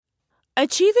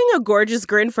Achieving a gorgeous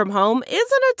grin from home isn't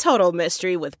a total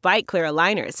mystery with Byte Clear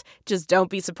aligners. Just don't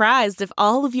be surprised if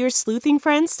all of your sleuthing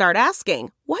friends start asking,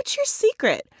 "What's your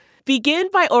secret?" Begin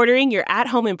by ordering your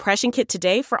at-home impression kit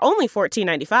today for only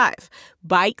 $14.95.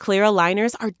 Byte Clear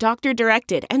aligners are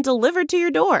doctor-directed and delivered to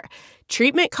your door.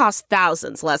 Treatment costs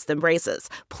thousands less than braces.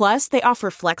 Plus, they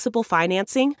offer flexible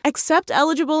financing, accept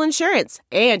eligible insurance,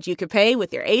 and you can pay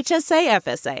with your HSA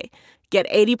FSA. Get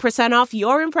 80% off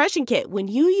your impression kit when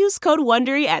you use code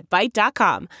WONDERY at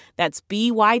Byte.com. That's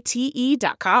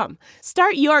BYTE.com.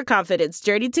 Start your confidence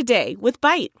journey today with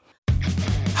Byte.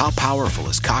 How powerful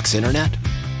is Cox Internet?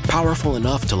 Powerful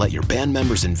enough to let your band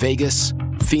members in Vegas,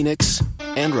 Phoenix,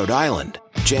 and Rhode Island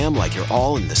jam like you're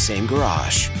all in the same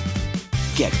garage.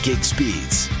 Get gig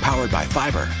speeds powered by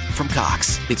fiber from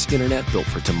Cox. It's internet built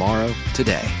for tomorrow,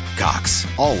 today. Cox,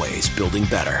 always building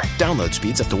better. Download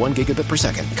speeds up to 1 gigabit per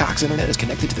second. Cox Internet is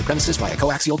connected to the premises via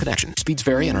coaxial connection. Speeds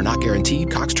vary and are not guaranteed.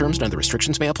 Cox terms and other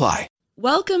restrictions may apply.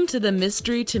 Welcome to the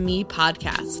Mystery to Me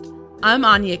podcast. I'm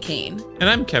Anya Kane. And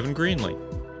I'm Kevin Greenlee.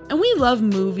 And we love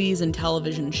movies and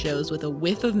television shows with a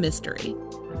whiff of mystery.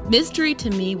 Mystery to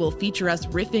Me will feature us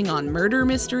riffing on murder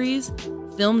mysteries,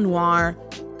 film noir,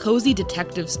 cozy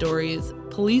detective stories,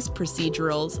 police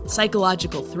procedurals,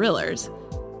 psychological thrillers,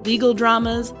 legal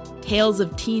dramas, tales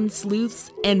of teen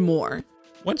sleuths, and more.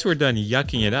 Once we're done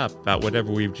yucking it up about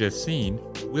whatever we've just seen,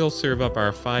 we'll serve up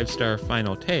our 5-star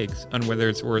final takes on whether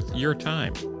it's worth your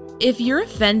time. If you're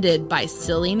offended by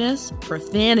silliness,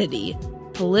 profanity,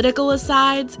 political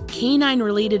asides,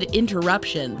 canine-related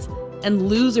interruptions, and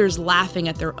losers laughing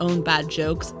at their own bad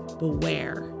jokes,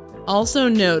 beware. Also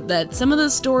note that some of the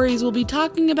stories we'll be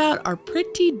talking about are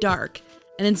pretty dark,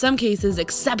 and in some cases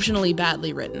exceptionally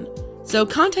badly written. So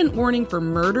content warning for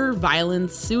murder,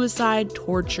 violence, suicide,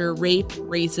 torture, rape,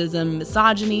 racism,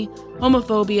 misogyny,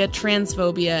 homophobia,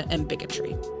 transphobia, and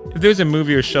bigotry. If there's a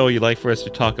movie or show you'd like for us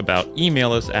to talk about,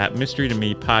 email us at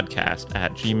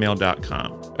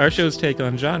mysterytomepodcast@gmail.com. Our show's take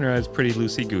on genre is pretty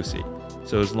loosey-goosey,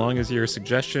 so as long as your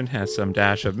suggestion has some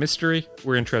dash of mystery,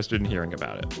 we're interested in hearing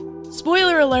about it.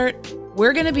 Spoiler alert,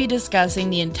 we're going to be discussing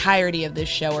the entirety of this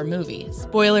show or movie,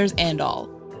 spoilers and all.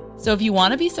 So if you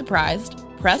want to be surprised,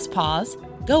 press pause,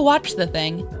 go watch the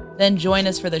thing, then join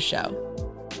us for the show.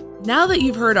 Now that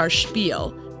you've heard our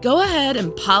spiel, go ahead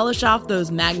and polish off those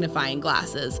magnifying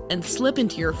glasses and slip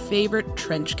into your favorite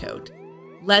trench coat.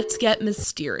 Let's get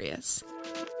mysterious.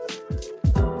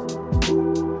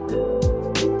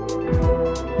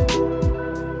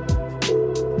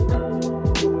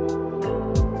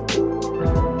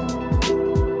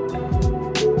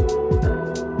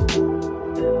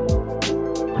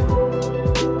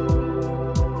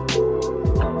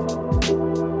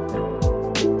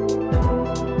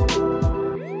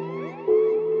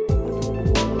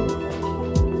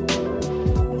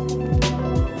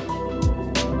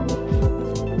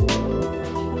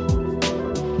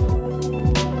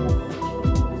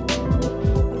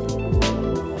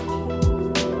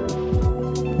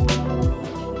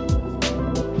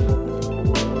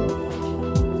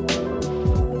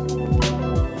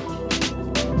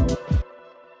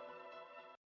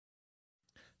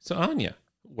 So Anya,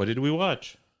 what did we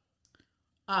watch?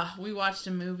 We watched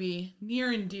a movie near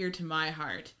and dear to my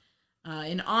heart.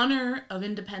 In honor of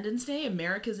Independence Day,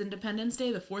 America's Independence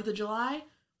Day, the 4th of July,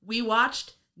 we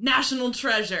watched National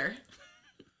Treasure.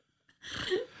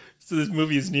 So this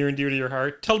movie is near and dear to your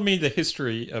heart. Tell me the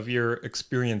history of your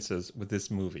experiences with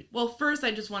this movie. Well, first,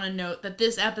 I just want to note that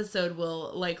this episode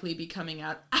will likely be coming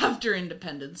out after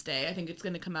Independence Day. I think it's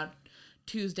going to come out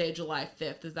Tuesday, July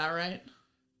 5th. Is that right?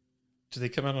 Do they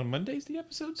come out on Mondays, the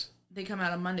episodes? They come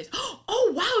out on Mondays.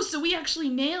 Oh, wow. So we actually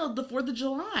nailed the 4th of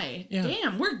July. Yeah.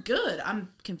 Damn, we're good.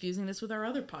 I'm confusing this with our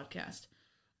other podcast.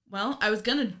 Well, I was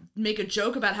going to make a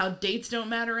joke about how dates don't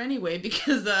matter anyway,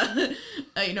 because,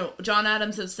 John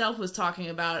Adams himself was talking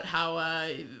about how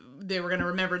they were going to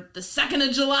remember the 2nd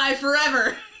of July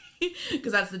forever,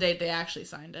 because that's the date they actually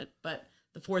signed it. But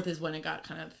the 4th is when it got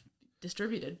kind of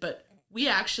distributed. But we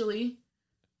actually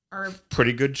are...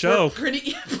 Pretty good joke.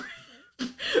 Pretty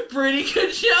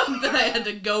good joke that I had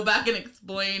to go back and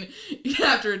explain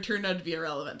after it turned out to be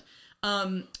irrelevant.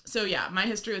 So yeah, my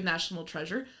history with National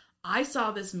Treasure. I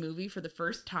saw this movie for the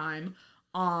first time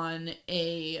on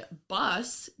a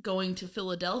bus going to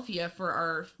Philadelphia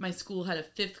for my school had a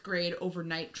 5th grade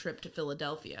overnight trip to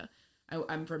Philadelphia.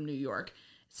 I'm from New York.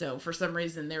 So for some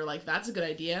reason they were like, that's a good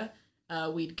idea.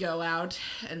 We'd go out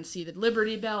and see the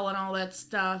Liberty Bell and all that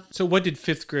stuff. So what did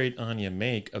 5th grade Anya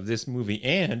make of this movie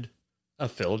and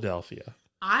of Philadelphia?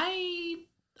 I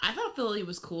thought Philly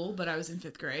was cool, but I was in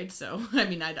 5th grade, so I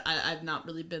mean, I've not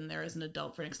really been there as an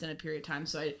adult for an extended period of time,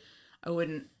 so I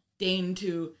wouldn't deign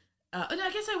to. And I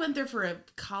guess I went there for a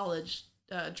college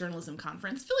journalism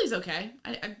conference. Philly's okay.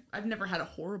 I've never had a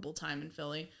horrible time in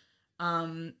Philly.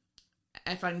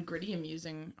 I find Gritty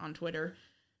amusing on Twitter.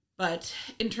 But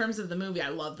in terms of the movie, I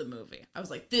love the movie. I was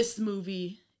like, this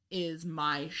movie is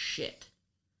my shit.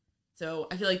 So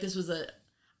I feel like this was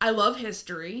I love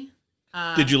history.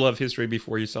 Did you love history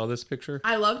before you saw this picture?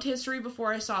 I loved history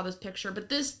before I saw this picture, but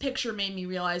this picture made me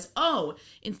realize, oh,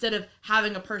 instead of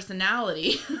having a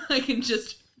personality, I can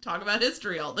just talk about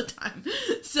history all the time.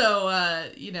 So,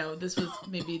 this was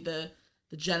maybe the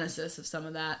genesis of some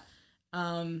of that.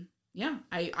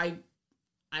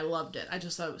 I loved it. I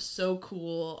just thought it was so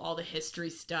cool, all the history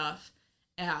stuff.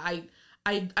 I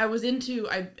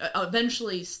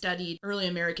eventually studied early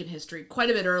American history quite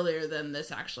a bit earlier than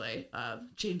this, actually.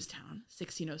 Jamestown,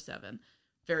 1607.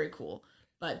 Very cool.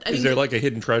 But is there like a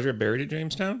hidden treasure buried at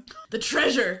Jamestown? The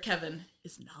treasure, Kevin,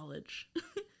 is knowledge.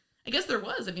 I guess there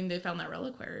was. I mean, they found that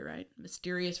reliquary, right?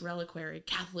 Mysterious reliquary,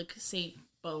 Catholic saint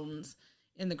bones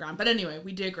in the ground. But anyway,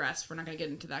 we digress. We're not going to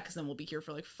get into that because then we'll be here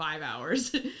for like 5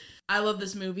 hours. I love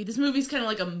this movie. This movie's kind of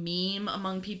like a meme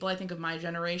among people, I think, of my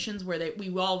generations, where we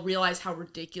all realize how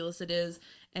ridiculous it is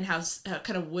and how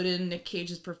kind of wooden Nick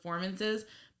Cage's performance is.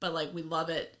 But like, we love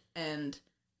it, and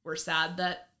we're sad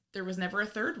that there was never a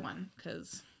third one,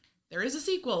 because there is a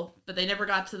sequel, but they never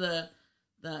got to the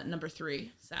number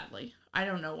 3, sadly. I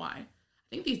don't know why. I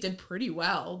think these did pretty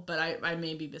well, but I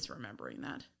may be misremembering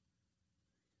that.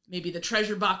 Maybe the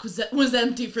treasure box was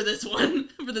empty for this one,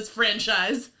 for this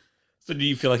franchise. So do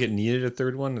you feel like it needed a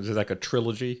third one? Is it like a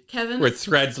trilogy? Kevin? With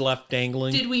threads left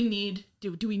dangling? Do we need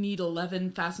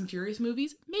 11 Fast and Furious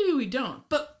movies? Maybe we don't,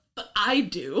 but I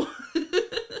do.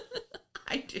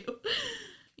 I do.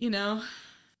 Yeah,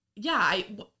 I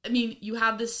mean, you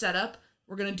have this setup.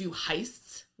 We're going to do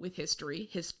heists with history,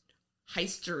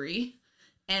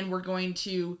 and we're going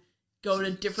to go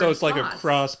to different So it's like spots. a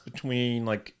cross between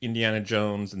like Indiana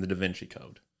Jones and the Da Vinci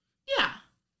Code. Yeah.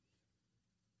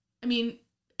 I mean,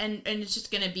 and it's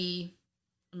just going to be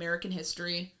American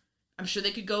history. I'm sure they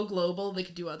could go global. They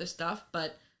could do other stuff,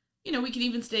 but we could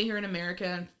even stay here in America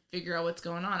and figure out what's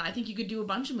going on. I think you could do a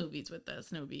bunch of movies with this,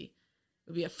 and it would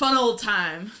be a fun old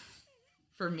time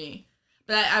for me.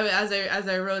 But as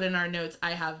I wrote in our notes,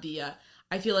 I have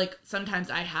I feel like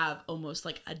sometimes I have almost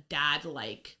like a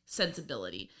dad-like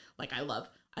sensibility. Like I love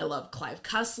Clive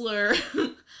Cussler.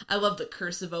 I love The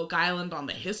Curse of Oak Island on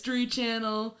the History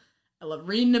Channel. I love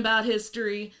reading about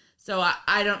history. So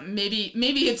I don't, maybe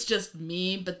it's just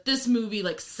me, but this movie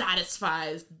like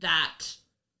satisfies that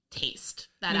taste,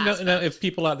 that aspect. Now, if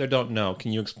people out there don't know,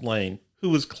 can you explain who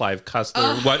was Clive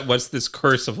Cussler? What's this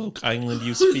Curse of Oak Island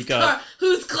you speak of?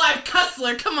 Who's Clive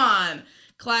Cussler? Come on.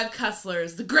 Clive Cussler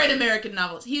is the great American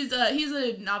novelist. He's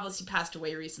a novelist. He passed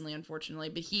away recently, unfortunately,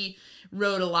 but he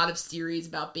wrote a lot of series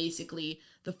about basically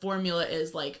the formula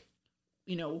is like,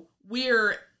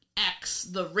 we're X,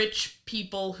 the rich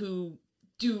people who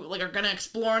are going to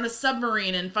explore on a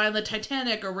submarine and find the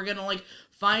Titanic, or we're going to like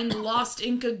find lost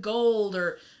Inca gold,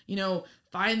 or,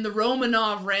 find the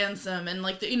Romanov ransom, and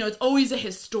like, it's always a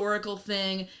historical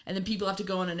thing, and then people have to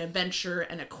go on an adventure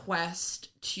and a quest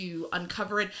to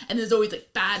uncover it, and there's always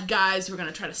like bad guys who are going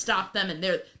to try to stop them, and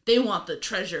they want the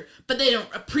treasure, but they don't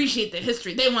appreciate the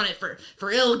history. They want it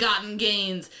for ill-gotten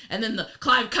gains, and then the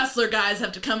Clive Cussler guys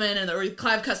have to come in, or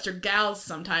Clive Cussler gals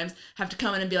sometimes have to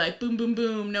come in and be like, boom, boom,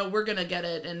 boom, no, we're going to get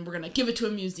it, and we're going to give it to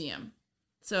a museum.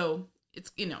 So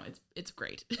it's, it's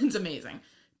great. It's amazing.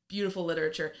 Beautiful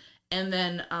literature. And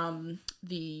then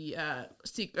the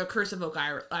Curse of Oak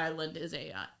Island is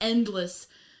a endless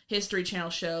History Channel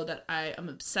show that I am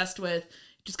obsessed with.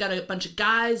 Just got a bunch of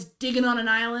guys digging on an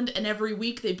island, and every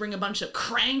week they bring a bunch of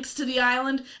cranks to the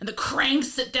island, and the cranks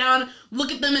sit down, look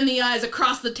at them in the eyes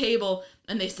across the table,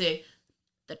 and they say,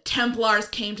 the Templars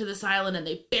came to this island and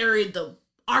they buried the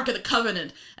Ark of the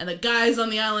Covenant, and the guys on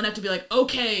the island have to be like,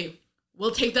 okay,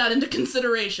 we'll take that into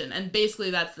consideration. And basically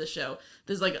that's the show.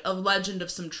 There's like a legend of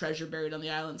some treasure buried on the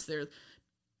islands. They're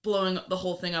blowing the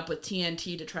whole thing up with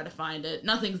TNT to try to find it.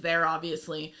 Nothing's there,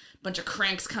 obviously. A bunch of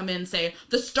cranks come in, say,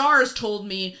 the stars told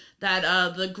me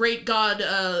that the great god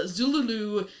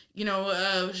Zululu,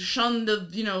 shone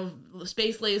the,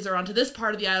 space laser onto this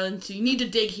part of the island, so you need to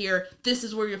dig here. This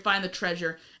is where you'll find the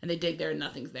treasure. And they dig there and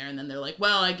nothing's there. And then they're like,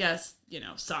 well, I guess,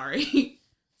 sorry.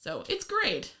 So it's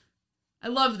great. I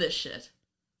love this shit.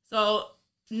 So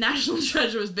National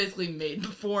Treasure was basically made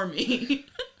before me.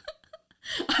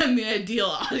 I'm the ideal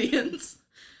audience.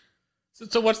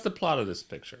 So what's the plot of this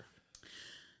picture?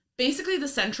 Basically, the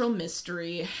central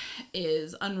mystery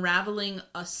is unraveling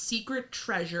a secret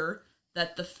treasure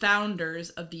that the founders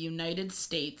of the United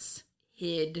States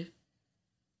hid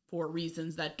for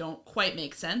reasons that don't quite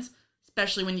make sense,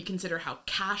 especially when you consider how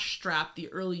cash-strapped the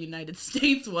early United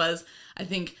States was. I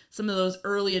think some of those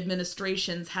early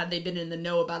administrations, had they been in the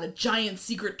know about a giant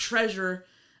secret treasure,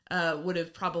 would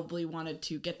have probably wanted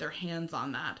to get their hands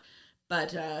on that.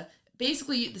 But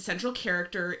basically, the central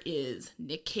character is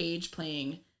Nick Cage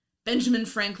playing Benjamin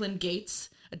Franklin Gates,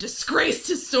 a disgraced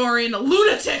historian, a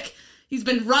lunatic. He's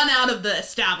been run out of the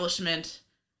establishment.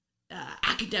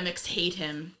 Academics hate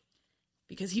him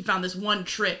because he found this one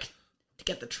trick to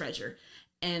get the treasure.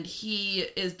 And he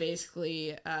is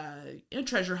basically a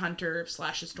treasure hunter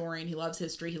 / historian. He loves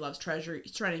history. He loves treasure.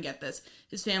 He's trying to get this.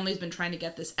 His family's been trying to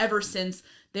get this ever since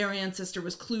their ancestor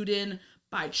was clued in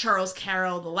by Charles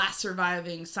Carroll, the last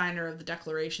surviving signer of the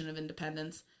Declaration of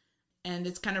Independence. And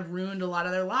it's kind of ruined a lot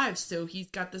of their lives. So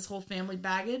he's got this whole family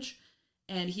baggage,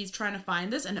 and he's trying to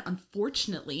find this. And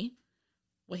unfortunately,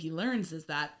 what he learns is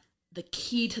that the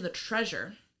key to the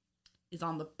treasure is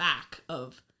on the back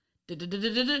of the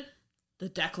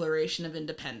Declaration of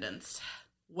Independence.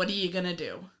 What are you going to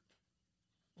do?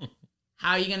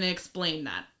 How are you going to explain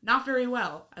that? Not very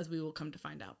well, as we will come to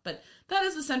find out. But that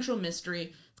is the central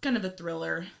mystery. It's kind of a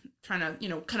thriller, trying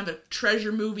to, kind of a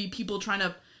treasure movie, people trying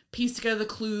to piece together the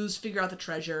clues, figure out the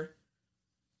treasure.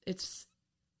 That's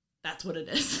what it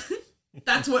is.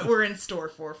 That's what we're in store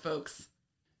for, folks.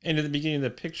 And at the beginning of the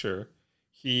picture,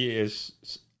 he is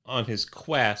on his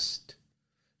quest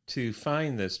to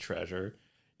find this treasure.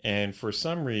 And for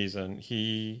some reason,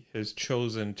 he has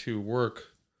chosen to work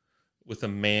with a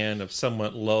man of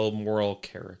somewhat low moral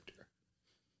character.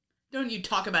 Don't you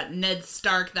talk about Ned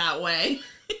Stark that way.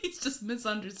 He's just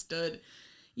misunderstood.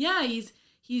 Yeah, he's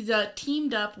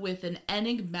teamed up with an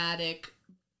enigmatic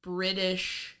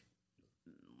British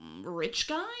rich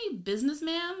guy,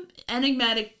 businessman,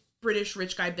 enigmatic British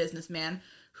rich guy businessman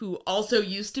who also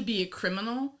used to be a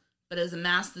criminal, but has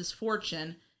amassed this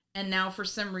fortune. And now for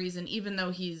some reason, even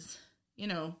though he's,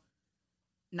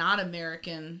 not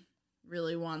American,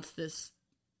 really wants this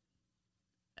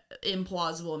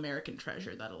implausible American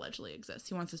treasure that allegedly exists.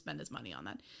 He wants to spend his money on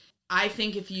that. I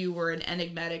think if you were an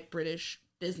enigmatic British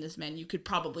businessman, you could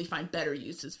probably find better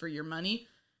uses for your money,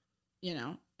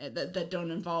 that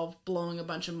don't involve blowing a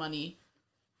bunch of money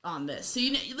on this. So,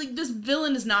 this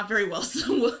villain is not very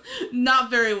not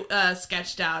very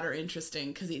sketched out or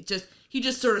interesting, because he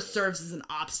just sort of serves as an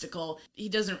obstacle. He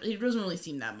doesn't really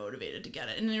seem that motivated to get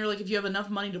it. And you're like, if you have enough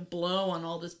money to blow on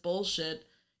all this bullshit,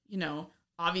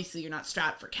 obviously you're not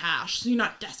strapped for cash, so you're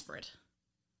not desperate.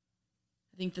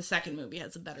 I think the second movie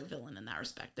has a better villain in that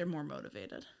respect. They're more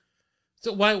motivated.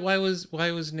 So why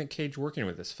was Nick Cage working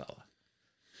with this fella?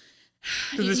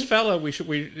 Because this fella,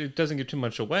 it doesn't give too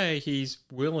much away. He's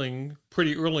willing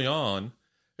pretty early on,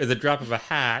 at the drop of a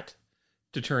hat,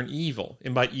 to turn evil.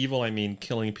 And by evil, I mean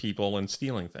killing people and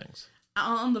stealing things.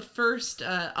 On the first,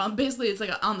 basically, it's like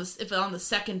if on the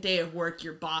second day of work,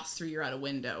 your boss threw you out a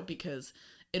window, because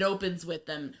it opens with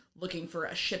them looking for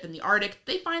a ship in the Arctic.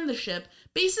 They find the ship.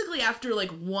 Basically, after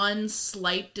one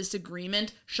slight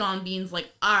disagreement, Sean Bean's like,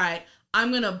 all right,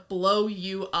 I'm going to blow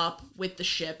you up with the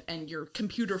ship and your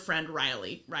computer friend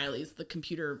Riley. Riley's the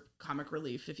computer comic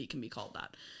relief, if he can be called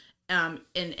that.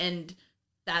 And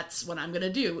that's what I'm going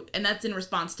to do. And that's in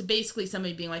response to basically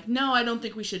somebody being like, no, I don't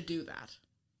think we should do that.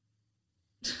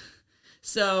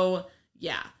 So,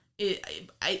 yeah.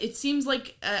 It seems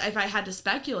like, if I had to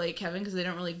speculate, Kevin, because they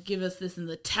don't really give us this in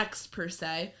the text per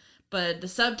se, but the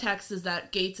subtext is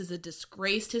that Gates is a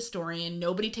disgraced historian.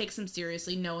 Nobody takes him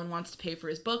seriously. No one wants to pay for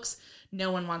his books.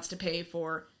 No one wants to pay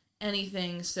for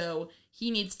anything. So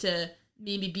he needs to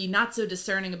maybe be not so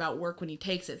discerning about work when he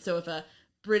takes it. So if a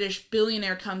British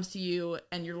billionaire comes to you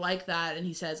and you're like that, and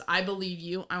he says, I believe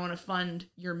you, I want to fund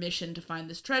your mission to find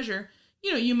this treasure,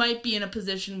 you might be in a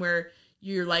position where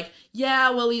you're like,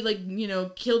 yeah, well, he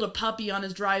killed a puppy on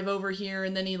his drive over here,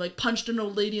 and then he punched an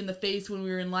old lady in the face when we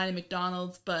were in line at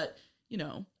McDonald's, but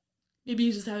maybe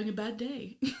he's just having a bad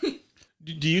day.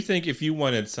 Do you think if you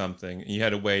wanted something and you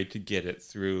had a way to get it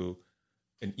through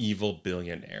an evil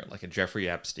billionaire, like a Jeffrey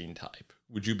Epstein type,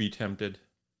 would you be tempted?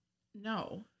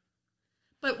 No.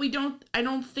 But I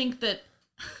don't think that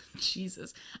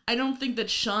Jesus. I don't think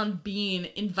that Sean Bean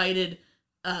invited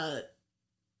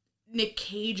Nick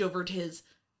Cage over to his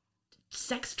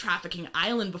sex trafficking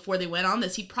island before they went on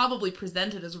this. He probably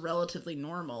presented as relatively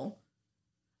normal.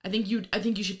 I think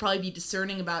you should probably be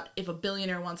discerning about, if a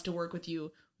billionaire wants to work with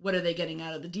you, what are they getting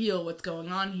out of the deal? What's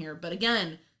going on here? But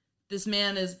again, this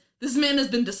man has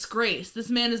been disgraced. This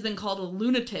man has been called a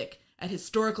lunatic at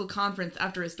historical conference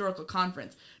after historical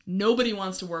conference. Nobody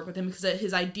wants to work with him because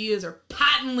his ideas are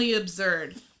patently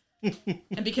absurd.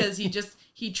 And because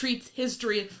he treats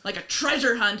history like a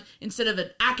treasure hunt instead of an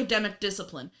academic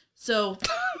discipline. So,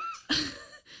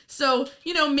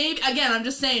 maybe, again, I'm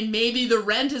just saying, maybe the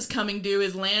rent is coming due,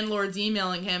 his landlord's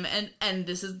emailing him, and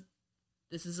this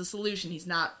is a solution. He's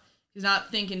not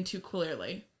thinking too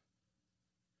clearly.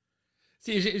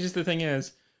 See, it's just the thing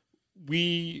is,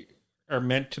 we are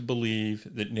meant to believe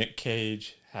that Nick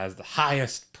Cage has the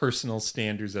highest personal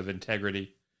standards of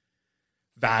integrity,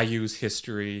 values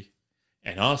history,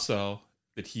 and also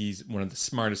that he's one of the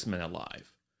smartest men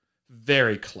alive.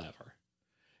 Very clever.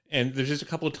 And there's just a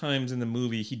couple of times in the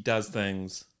movie he does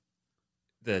things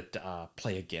that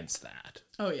play against that.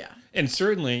 Oh, yeah. And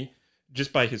certainly,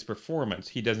 just by his performance,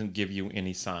 he doesn't give you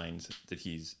any signs that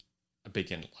he's a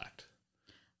big intellect.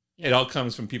 Yeah. It all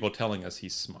comes from people telling us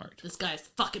he's smart. This guy's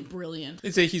fucking brilliant.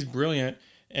 They say he's brilliant,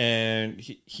 and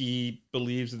he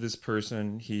believes that this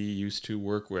person he used to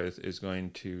work with is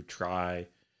going to try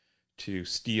to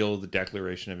steal the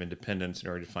Declaration of Independence in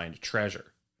order to find a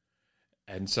treasure.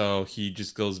 And so he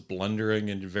just goes blundering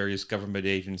into various government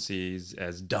agencies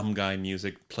as dumb guy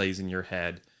music plays in your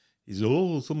head. He's,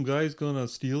 some guy's gonna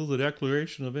steal the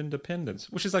Declaration of Independence,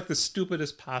 which is like the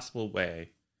stupidest possible way.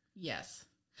 Yes.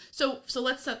 So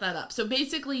let's set that up. So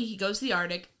basically, he goes to the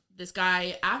Arctic. This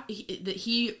guy,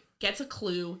 he gets a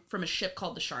clue from a ship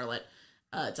called the Charlotte.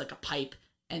 It's like a pipe,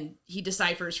 and he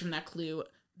deciphers from that clue.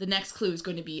 The next clue is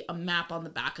going to be a map on the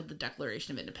back of the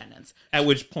Declaration of Independence. At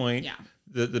which point,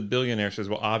 the billionaire says,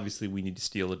 well, obviously we need to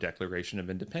steal the Declaration of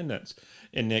Independence.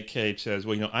 And Nick Cage says,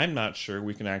 well, I'm not sure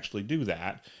we can actually do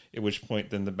that. At which point,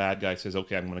 then the bad guy says,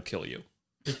 okay, I'm going to kill you.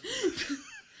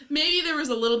 Maybe there was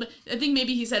a little bit, I think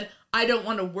maybe he said, I don't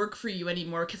want to work for you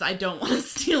anymore because I don't want to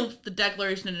steal the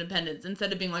Declaration of Independence.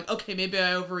 Instead of being like, okay, maybe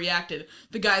I overreacted.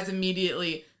 The guy's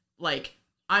immediately like,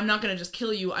 I'm not going to just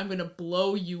kill you. I'm going to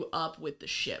blow you up with the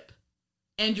ship.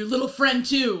 And your little friend,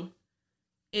 too.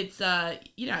 It's,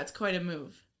 it's quite a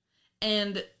move.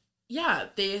 And, yeah,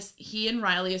 he and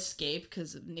Riley escape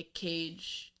because of Nick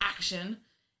Cage action.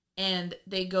 And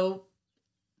they go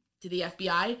to the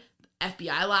FBI.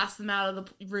 FBI lasts them out of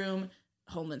the room.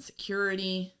 Homeland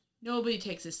Security. Nobody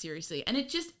takes this seriously. And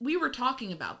we were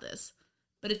talking about this.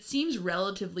 But it seems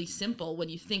relatively simple when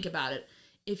you think about it.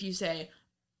 If you say,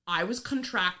 I was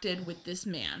contracted with this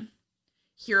man.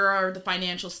 Here are the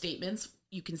financial statements.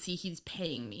 You can see he's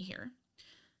paying me here.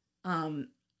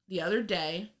 The other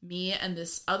day, me and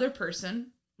this other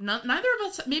person, neither of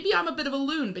us, maybe I'm a bit of a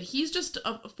loon, but he's just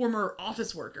a former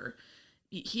office worker.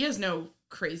 He has no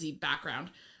crazy background.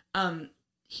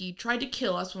 He tried to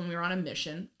kill us when we were on a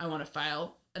mission. I want to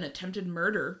file an attempted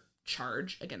murder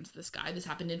charge against this guy. This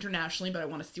happened internationally, but I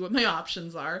want to see what my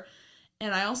options are.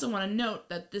 And I also want to note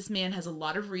that this man has a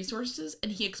lot of resources,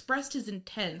 and he expressed his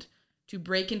intent to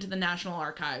break into the National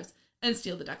Archives and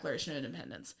steal the Declaration of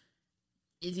Independence.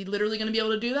 Is he literally going to be able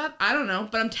to do that? I don't know,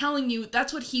 but I'm telling you,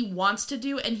 that's what he wants to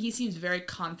do, and he seems very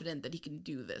confident that he can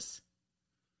do this.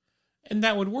 And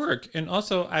that would work. And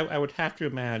also, I would have to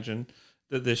imagine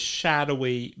that this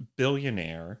shadowy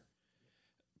billionaire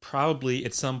probably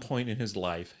at some point in his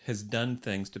life has done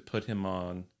things to put him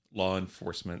on law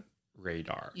enforcement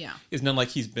radar. Yeah. It's not like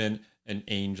he's been an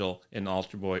angel, an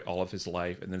altar boy all of his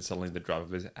life, and then suddenly the drop of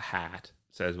his hat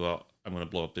says, well, I'm going to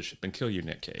blow up this ship and kill you,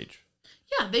 Nick Cage.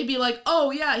 Yeah, they'd be like,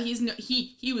 oh yeah,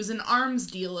 he was an arms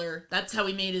dealer. That's how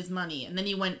he made his money. And then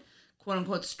he went, quote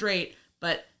unquote, straight.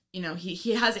 But,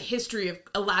 he has a history of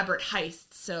elaborate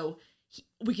heists. So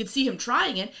we could see him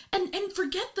trying it. And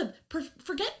forget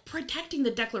protecting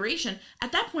the Declaration.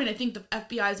 At that point, I think the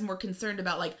FBI is more concerned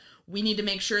about, we need to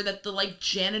make sure that the,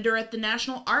 janitor at the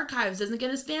National Archives doesn't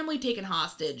get his family taken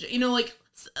hostage.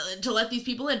 To let these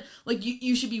people in.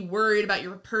 You should be worried about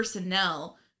your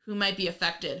personnel who might be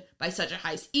affected by such a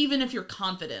heist, even if you're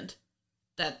confident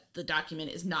that the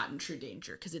document is not in true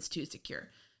danger because it's too secure.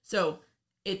 So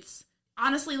it's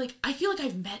honestly, I feel like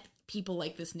I've met people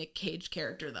like this Nick Cage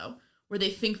character, though, where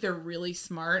they think they're really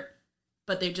smart,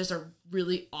 but they just are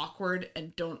really awkward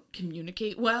and don't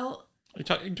communicate well. Are you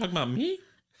talking about me?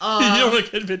 You don't want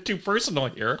to get a bit too personal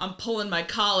here. I'm pulling my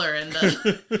collar and,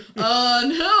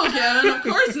 no, Kevin, of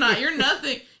course not. You're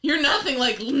nothing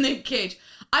like Nick Cage.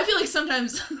 I feel like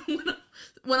sometimes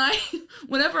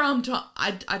whenever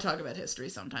I talk about history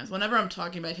sometimes. Whenever I'm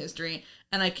talking about history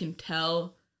and I can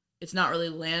tell it's not really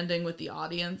landing with the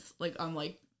audience, I'm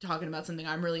talking about something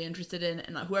I'm really interested in,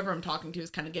 and whoever I'm talking to is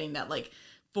kind of getting that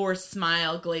forced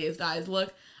smile, glazed eyes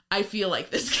look. I feel like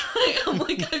this guy.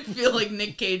 I feel like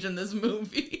Nick Cage in this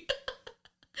movie.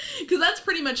 Because that's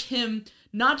pretty much him,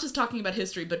 not just talking about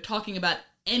history, but talking about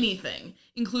anything,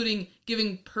 including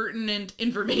giving pertinent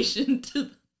information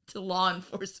to law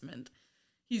enforcement.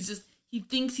 he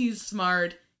thinks he's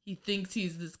smart. He thinks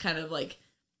he's this kind of like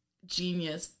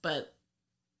genius, but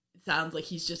it sounds like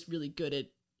he's just really good at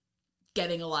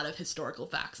getting a lot of historical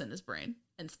facts in his brain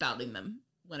and spouting them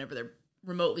whenever they're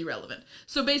remotely relevant.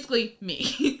 So basically,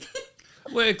 me.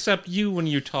 Well, except you, when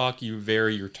you talk, you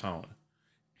vary your tone.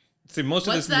 See, most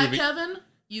of What's this that, movie, Kevin?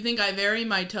 You think I vary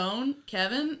my tone,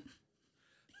 Kevin?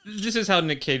 this is how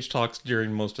Nick Cage talks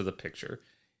during most of the picture.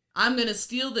 I'm gonna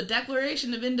steal the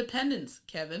Declaration of Independence,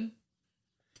 Kevin.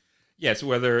 Yes,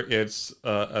 whether it's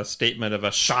a statement of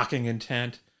a shocking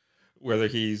intent, whether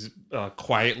he's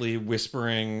quietly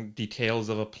whispering details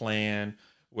of a plan,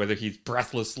 whether he's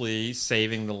breathlessly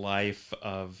saving the life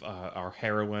of our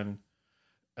heroine,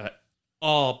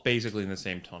 all basically in the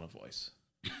same tone of voice.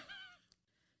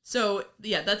 So,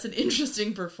 yeah, that's an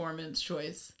interesting performance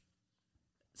choice.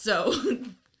 So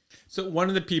one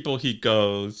of the people he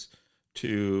goes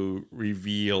to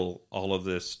reveal all of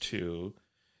this to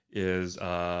is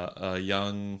a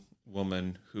young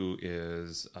woman who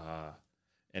is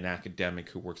an academic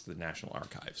who works at the National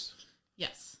Archives.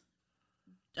 yes.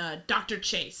 Dr.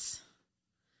 Chase.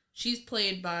 She's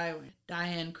played by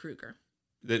Diane Kruger.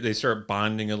 They start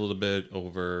bonding a little bit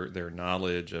over their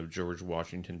knowledge of George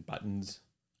Washington buttons.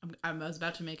 I was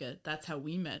about to make a "that's how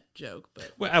we met" joke,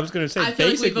 but Well, I was going to say, I feel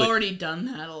like basically, we've already done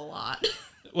that a lot.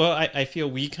 well, I feel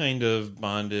we kind of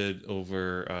bonded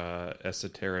over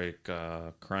esoteric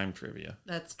crime trivia.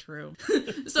 That's true.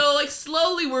 So, like,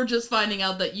 slowly we're just finding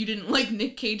out that you didn't like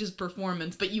Nick Cage's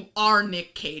performance, but you are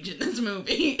Nick Cage in this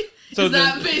movie. So Is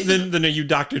that basically... then are you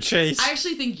Dr. Chase? I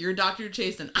actually think you're Dr.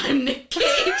 Chase and I'm Nick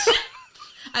Cage.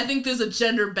 I think there's a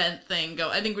gender bent thing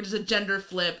I think we're just a gender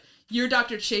flip. You're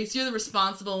Dr. Chase. You're the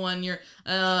responsible one. You're,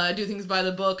 I do things by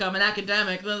the book. I'm an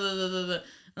academic. Oh,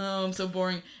 I'm so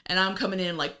boring. And I'm coming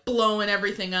in, like, blowing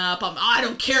everything up. I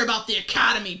don't care about the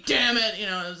academy. Damn it. You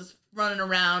know, I was just running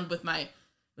around with my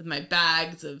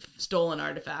bags of stolen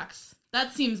artifacts.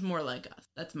 That seems more like us.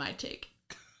 That's my take.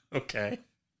 Okay.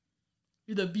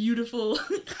 You're the beautiful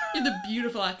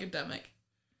academic.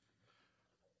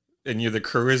 And you're the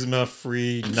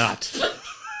charisma-free nut.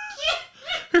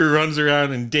 Who runs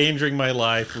around endangering my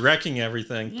life, wrecking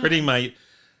everything, putting my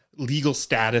legal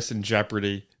status in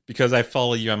jeopardy. Because I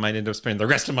follow you, I might end up spending the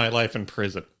rest of my life in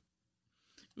prison.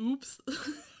 Oops.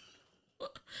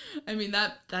 I mean,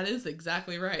 that is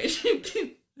exactly right.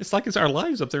 It's like it's our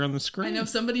lives up there on the screen. I know, if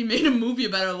somebody made a movie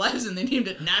about our lives and they named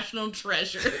it National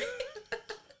Treasure.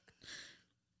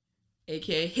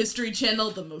 AKA History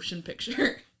Channel, the motion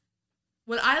picture.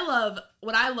 What I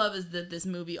love is that this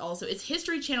movie also, it's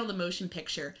History Channel, the motion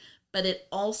picture, but it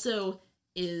also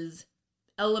is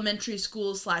elementary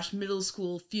school / middle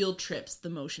school field trips, the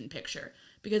motion picture,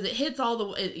 because it hits all the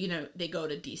way. You know, they go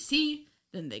to DC,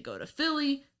 then they go to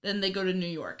Philly, then they go to New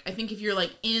York. I think if you're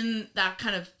like in that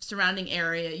kind of surrounding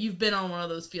area, you've been on one of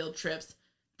those field trips.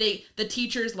 The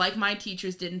teachers, like my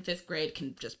teachers did in 5th grade,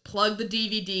 can just plug the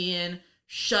DVD in,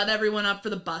 shut everyone up for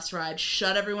the bus ride,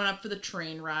 shut everyone up for the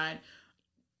train ride.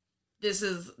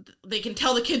 They can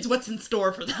tell the kids what's in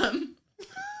store for them.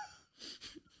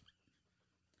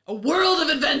 A world of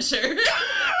adventure.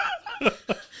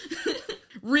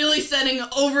 Really setting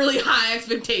overly high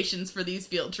expectations for these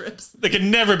field trips. They can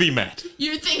never be met.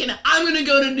 You're thinking, I'm gonna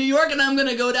go to New York and I'm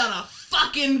gonna go down a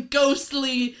fucking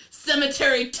ghostly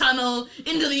cemetery tunnel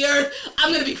into the earth.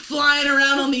 I'm gonna be flying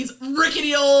around on these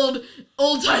rickety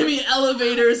old-timey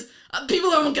elevators.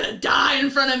 People aren't gonna die in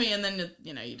front of me. And then,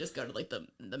 you know, you just go to like the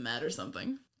Met or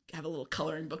something. Have a little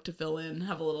coloring book to fill in.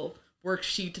 Have a little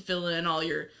worksheet to fill in all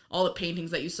the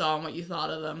paintings that you saw and what you thought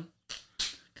of them.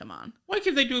 Come on. Why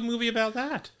can't they do a movie about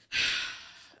that?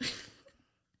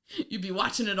 You'd be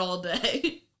watching it all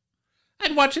day.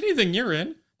 I'd watch anything you're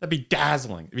in. That'd be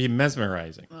dazzling. It'd be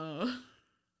mesmerizing.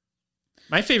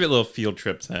 My favorite little field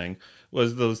trip thing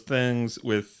was those things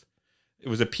it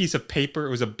was a piece of paper.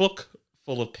 It was a book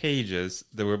full of pages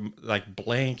that were like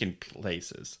blank in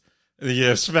places. And you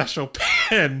get a special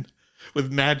pen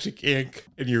with magic ink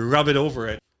and you rub it over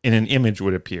it and an image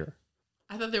would appear.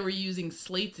 I thought they were using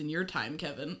slates in your time,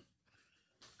 Kevin.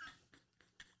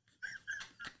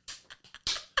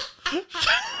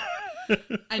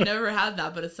 I never had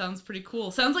that, but it sounds pretty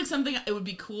cool. Sounds like something it would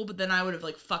be cool, but then I would have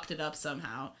like fucked it up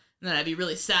somehow. And then I'd be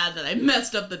really sad that I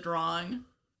messed up the drawing.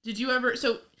 Did you ever...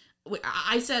 So,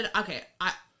 I said, okay,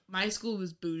 my school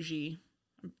was bougie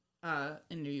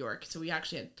in New York, so we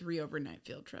actually had 3 overnight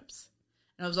field trips.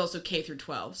 And I was also K through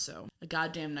 12, so a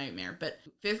goddamn nightmare. But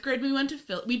 5th grade, we went to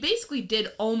Philly. We basically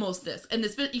did almost this. And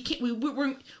this, you can't.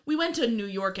 We went to New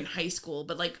York in high school,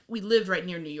 but like we lived right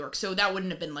near New York, so that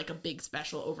wouldn't have been like a big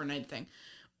special overnight thing.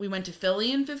 We went to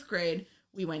Philly in 5th grade.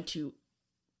 We went to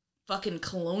fucking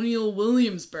Colonial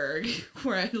Williamsburg,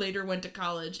 where I later went to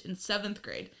college in 7th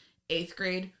grade. 8th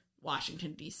grade,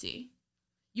 Washington, D.C.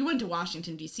 You went to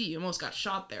Washington, D.C. You almost got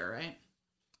shot there, right?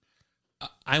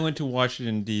 I went to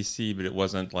Washington, D.C., but it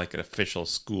wasn't like an official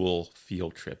school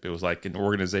field trip. It was like an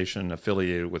organization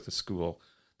affiliated with the school,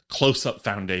 Close Up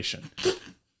Foundation.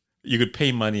 You could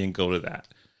pay money and go to that.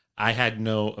 I had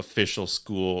no official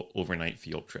school overnight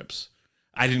field trips.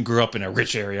 I didn't grow up in a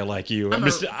rich area like you. I'm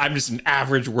just an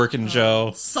average working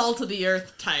Joe. Salt of the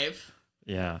earth type.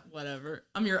 Yeah. Whatever.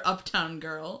 I'm your uptown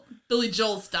girl. Billy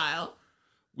Joel style.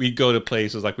 We'd go to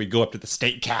places like we'd go up to the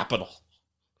state capitol.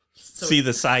 See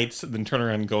the sights, and then turn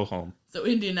around and go home. So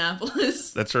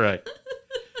Indianapolis. That's right.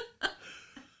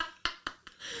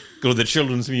 Go to the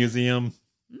Children's Museum.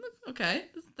 Okay,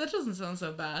 that doesn't sound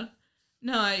so bad.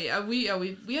 No, we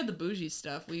had the bougie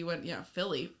stuff. We went,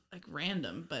 Philly, like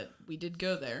random, but we did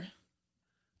go there.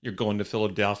 You're going to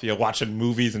Philadelphia, watching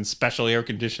movies in special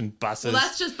air-conditioned buses. Well,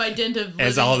 that's just by dint of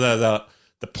as all the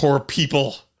poor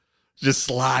people just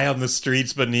lie on the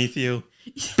streets beneath you,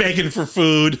 begging for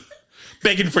food.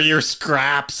 Begging for your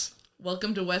scraps.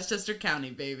 Welcome to Westchester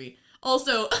County, baby.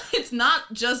 Also, it's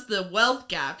not just the wealth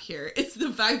gap here. It's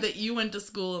the fact that you went to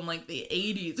school in like the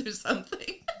 80s or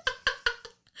something.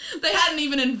 They hadn't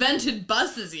even invented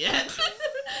buses yet.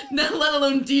 Let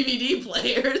alone DVD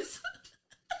players.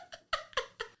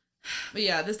 But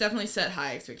yeah, this definitely set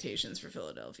high expectations for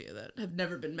Philadelphia that have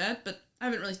never been met, but I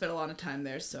haven't really spent a lot of time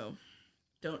there, so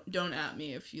don't at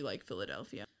me if you like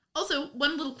Philadelphia. Also,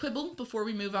 one little quibble before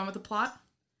we move on with the plot.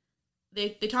 They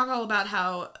talk all about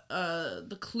how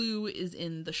the clue is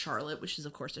in the Charlotte, which is,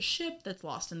 of course, a ship that's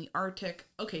lost in the Arctic.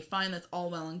 Okay, fine, that's all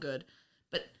well and good.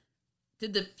 But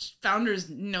did the founders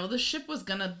know the ship was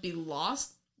gonna be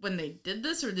lost when they did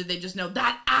this? Or did they just know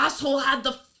that asshole had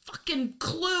the fucking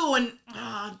clue and...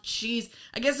 jeez.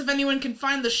 I guess if anyone can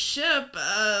find the ship,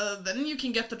 then you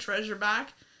can get the treasure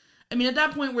back. I mean, at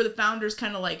that point were the founders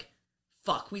kind of like,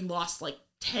 fuck, we lost, like,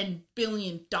 $10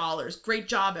 billion. Great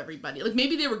job, everybody. Like,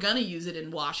 maybe they were gonna use it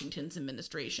in Washington's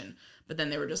administration, but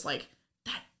then they were just like,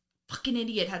 that fucking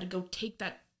idiot had to go take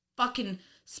that fucking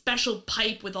special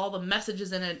pipe with all the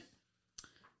messages in it.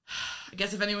 I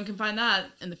guess if anyone can find that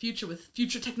in the future with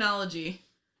future technology,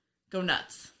 go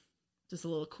nuts. Just a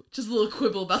little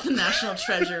quibble about the National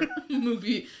Treasure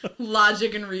movie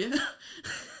logic and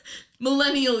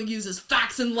Millennial uses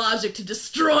facts and logic to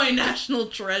destroy National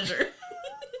Treasure.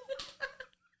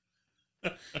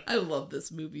 I love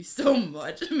this movie so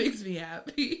much. It makes me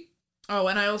happy. Oh,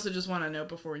 and I also just want to note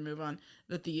before we move on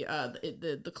that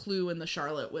the clue in the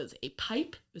Charlotte was a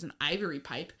pipe. It was an ivory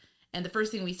pipe. And the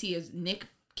first thing we see is Nick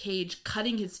Cage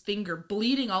cutting his finger,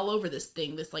 bleeding all over this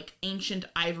thing, this like ancient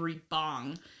ivory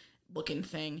bong looking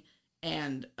thing.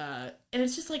 And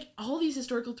it's just like all these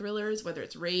historical thrillers, whether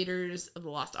it's Raiders of the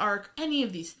Lost Ark, any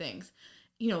of these things,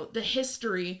 the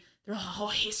history. The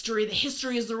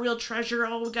history is the real treasure.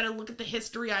 Oh, we gotta look at the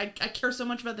history. I care so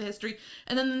much about the history.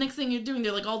 And then the next thing you're doing,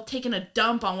 they're like all taking a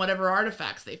dump on whatever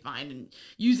artifacts they find and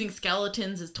using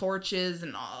skeletons as torches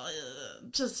and all.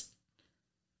 Just.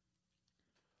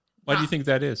 Why do you think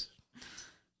that is?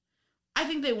 I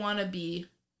think they want to be,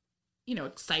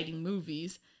 exciting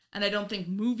movies. And I don't think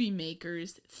movie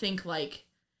makers think like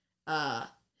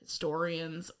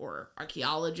historians or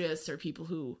archaeologists or people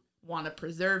who want to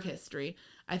preserve history.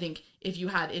 I think if you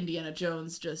had Indiana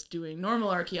Jones just doing normal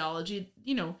archaeology,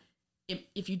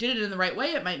 if you did it in the right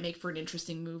way, it might make for an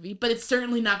interesting movie, but it's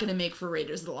certainly not going to make for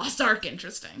Raiders of the Lost Ark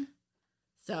interesting.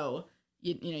 So,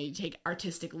 you take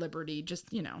artistic liberty,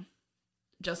 just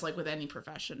like with any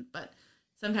profession, but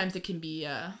sometimes it can be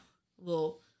a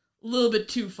little bit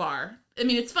too far. I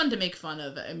mean, it's fun to make fun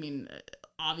of. I mean,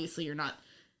 obviously you're not,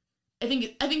 I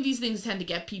think these things tend to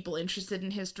get people interested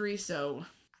in history, so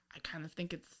I kind of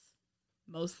think it's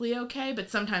mostly okay, but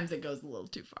sometimes it goes a little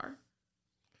too far.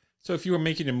 So if you were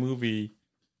making a movie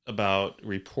about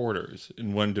reporters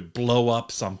and wanted to blow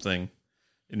up something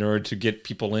in order to get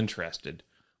people interested,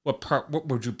 what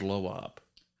would you blow up?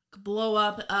 Blow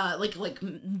up, like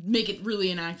make it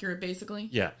really inaccurate, basically?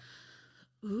 Yeah.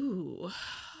 Ooh.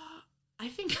 I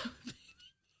think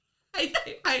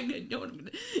I know what I'm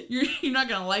gonna, you're not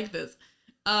gonna like this.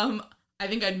 I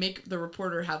think I'd make the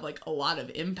reporter have like a lot of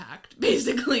impact,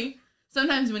 basically.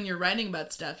 Sometimes when you're writing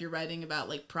about stuff, you're writing about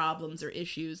like problems or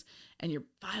issues and you're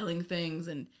filing things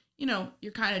and,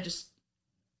 you're kind of just,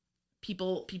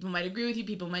 people might agree with you,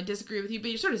 people might disagree with you, but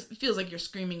it feels like you're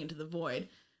screaming into the void.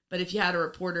 But if you had a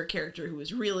reporter character who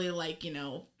was really like,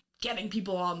 getting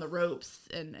people on the ropes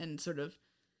and sort of,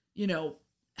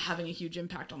 having a huge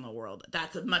impact on the world,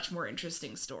 that's a much more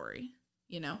interesting story.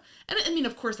 you know? And I mean,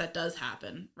 of course that does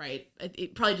happen, right?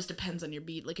 It probably just depends on your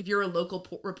beat. Like if you're a local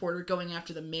reporter going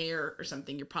after the mayor or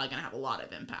something, you're probably going to have a lot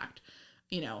of impact.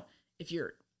 You know, if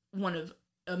you're one of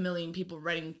a million people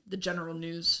writing the general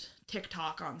news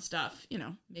TikTok on stuff, you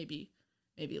know, maybe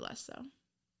less so.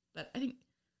 But I think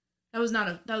that was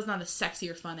not a sexy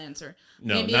or fun answer.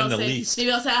 No, maybe not in the least.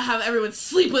 Maybe I'll say I'll have everyone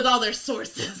sleep with all their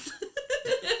sources.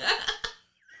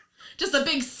 Just a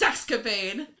big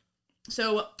sexcapade.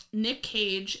 So Nick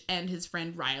Cage and his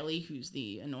friend Riley, who's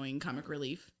the annoying comic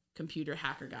relief computer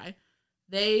hacker guy,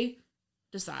 they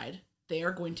decide they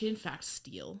are going to, in fact,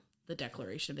 steal the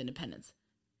Declaration of Independence.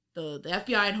 The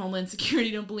FBI and Homeland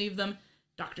Security don't believe them.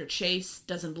 Dr. Chase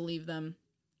doesn't believe them.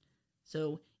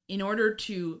 So in order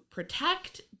to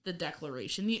protect the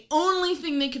Declaration, the only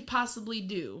thing they could possibly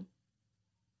do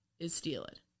is steal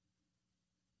it.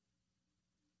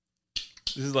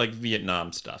 This is like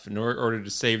Vietnam stuff. In order to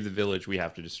save the village, we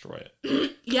have to destroy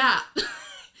it. Yeah.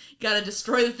 Gotta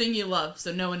destroy the thing you love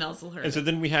so no one else will hurt And so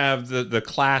then we have the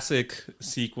classic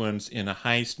sequence in a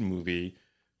heist movie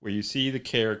where you see the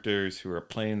characters who are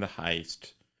playing the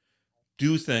heist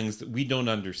do things that we don't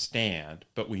understand,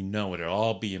 but we know it'll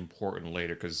all be important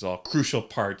later because it's all crucial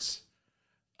parts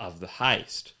of the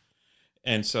heist.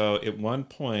 And so at one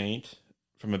point,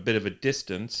 from a bit of a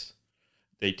distance,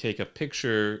 they take a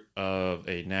picture of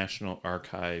a National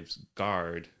Archives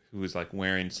guard who is like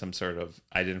wearing some sort of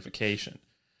identification.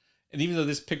 And even though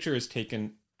this picture is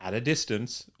taken at a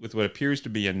distance with what appears to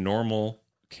be a normal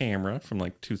camera from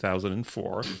like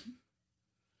 2004,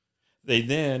 they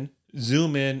then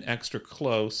zoom in extra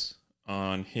close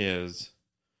on his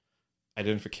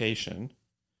identification,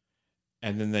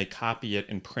 and then they copy it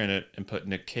and print it and put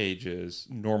Nick Cage's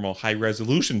normal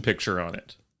high-resolution picture on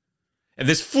it. And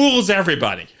this fools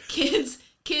everybody. Kids,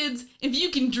 if you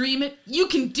can dream it, you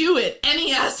can do it.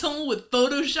 Any asshole with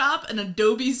Photoshop and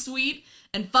Adobe Suite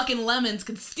and fucking lemons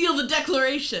can steal the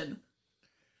Declaration.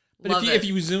 But if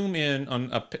you zoom in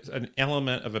on an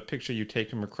element of a picture you take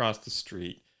from across the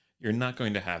street, you're not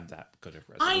going to have that good of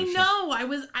resolution. I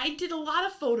know. I did a lot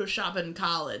of Photoshop in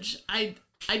college. I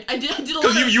did a lot.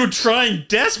 Because you were trying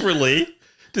desperately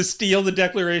to steal the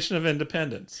Declaration of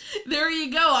Independence. There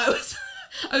you go. I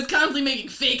was constantly making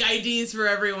fake IDs for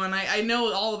everyone. I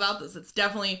know all about this. It's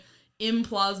definitely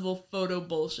implausible photo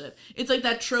bullshit. It's like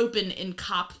that trope in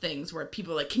cop things where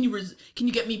people are like, can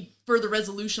you get me further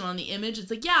resolution on the image? It's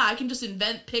like, yeah, I can just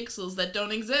invent pixels that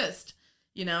don't exist.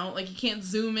 You know, like you can't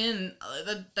zoom in.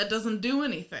 That doesn't do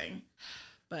anything.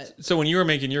 But so when you were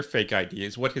making your fake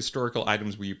IDs, what historical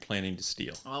items were you planning to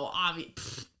steal? Oh,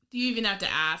 do you even have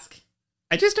to ask?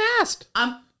 I just asked.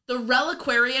 The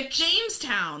reliquary at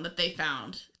Jamestown that they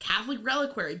found. Catholic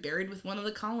reliquary buried with one of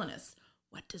the colonists.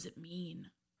 What does it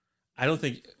mean? I don't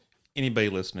think anybody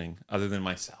listening, other than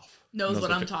myself, knows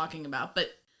what I'm talking about. But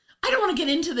I don't want to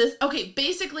get into this. Okay,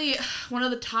 basically, one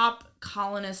of the top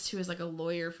colonists who is like a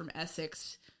lawyer from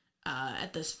Essex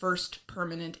at this first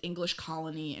permanent English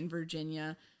colony in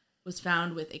Virginia was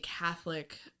found with a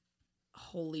Catholic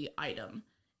holy item.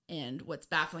 And what's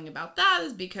baffling about that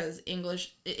is because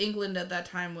England at that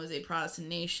time was a Protestant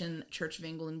nation. Church of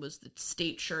England was the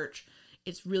state church.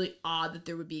 It's really odd that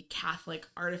there would be Catholic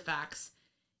artifacts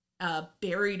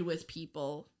buried with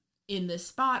people in this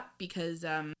spot because,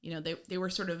 they were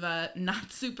sort of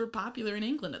not super popular in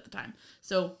England at the time.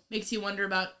 So makes you wonder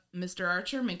about Mr.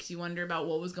 Archer, makes you wonder about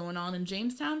what was going on in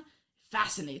Jamestown.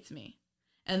 Fascinates me.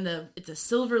 And it's a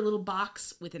silver little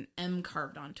box with an M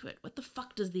carved onto it. What the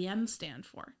fuck does the M stand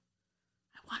for?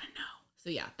 I want to know. So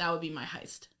yeah, that would be my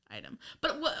heist item.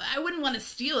 But I wouldn't want to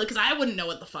steal it because I wouldn't know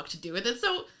what the fuck to do with it.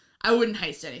 So I wouldn't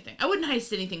heist anything. I wouldn't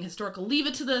heist anything historical. Leave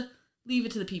it to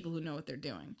the people who know what they're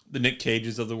doing. The Nick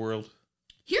Cages of the world.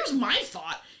 Here's my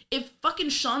thought. If fucking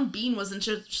Sean Bean wasn't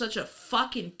such a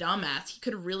fucking dumbass,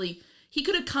 he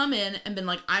could have come in and been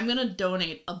like, I'm going to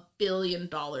donate $1 billion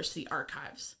to the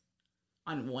archives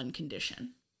on one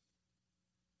condition.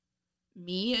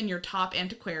 Me and your top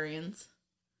antiquarians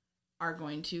are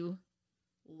going to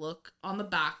look on the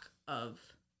back of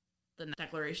the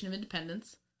Declaration of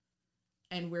Independence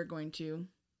and we're going to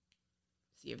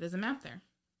see if there's a map there.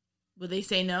 Will they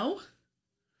say no?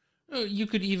 You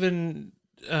could even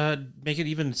make it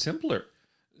even simpler.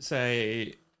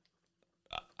 Say,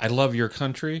 I love your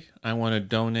country. I want to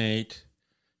donate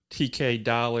TK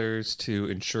dollars to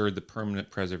ensure the permanent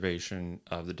preservation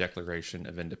of the Declaration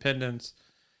of Independence.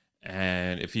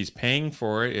 And if he's paying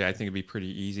for it, I think it'd be pretty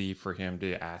easy for him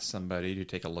to ask somebody to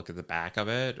take a look at the back of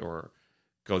it or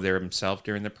go there himself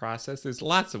during the process. There's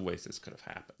lots of ways this could have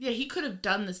happened. Yeah, he could have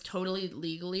done this totally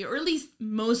legally, or at least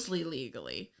mostly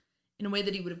legally, in a way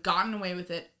that he would have gotten away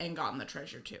with it and gotten the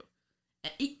treasure too.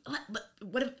 But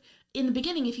what if, in the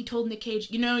beginning, if you told Nick Cage,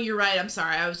 you're right, I'm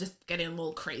sorry, I was just getting a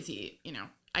little crazy,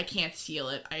 I can't steal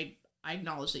it, I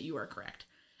acknowledge that you are correct.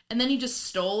 And then he just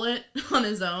stole it on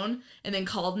his own and then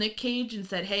called Nick Cage and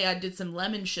said, hey, I did some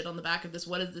lemon shit on the back of this,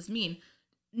 what does this mean?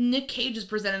 Nick Cage is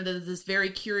presented as this very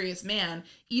curious man.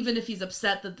 Even if he's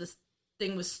upset that this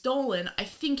thing was stolen, I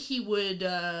think he would,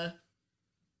 be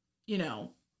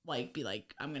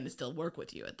like, I'm going to still work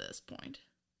with you at this point.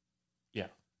 Yeah.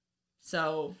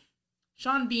 So,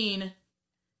 Sean Bean,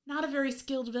 not a very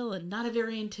skilled villain, not a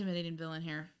very intimidating villain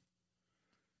here.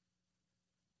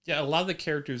 Yeah, a lot of the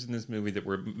characters in this movie that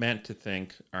we're meant to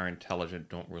think are intelligent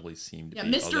don't really seem to be.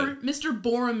 Mr.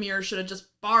 Boromir should have just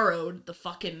borrowed the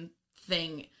fucking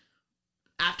thing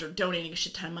after donating a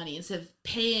shit ton of money instead of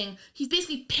paying. He's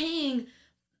basically paying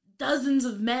dozens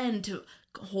of men to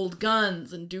hold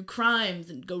guns and do crimes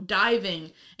and go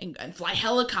diving and fly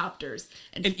helicopters.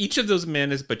 And each of those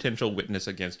men is a potential witness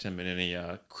against him in any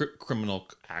criminal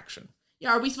action.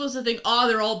 Yeah, are we supposed to think,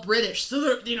 they're all British, so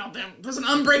there's an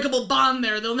unbreakable bond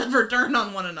there, they'll never turn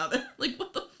on one another? Like,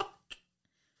 what the fuck?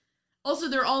 Also,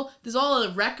 there's all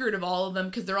a record of all of them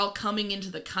because they're all coming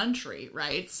into the country,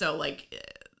 right? So, and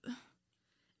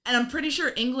I'm pretty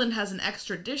sure England has an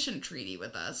extradition treaty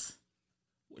with us.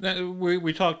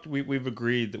 We've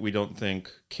agreed that we don't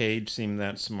think Cage seemed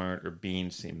that smart or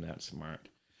Bean seemed that smart.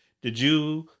 Did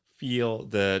you feel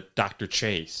that Dr.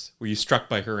 Chase, were you struck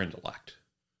by her intellect?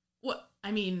 What?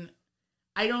 I mean,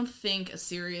 I don't think a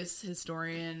serious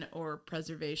historian or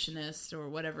preservationist or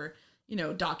whatever,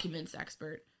 documents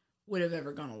expert would have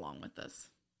ever gone along with this.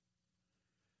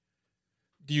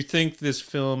 Do you think this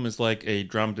film is like a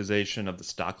dramatization of the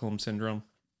Stockholm Syndrome?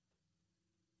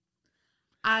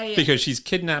 Because she's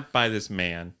kidnapped by this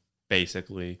man,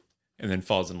 basically, and then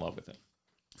falls in love with him.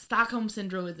 Stockholm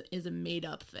Syndrome is a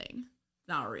made-up thing.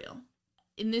 Not real.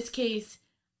 In this case,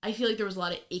 I feel like there was a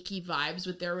lot of icky vibes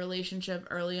with their relationship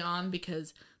early on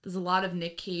because there's a lot of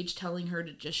Nick Cage telling her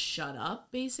to just shut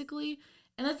up, basically.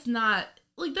 And that's not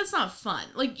fun.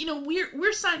 Like, we're going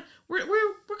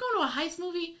to a heist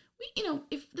movie.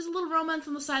 If there's a little romance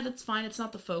on the side, that's fine. It's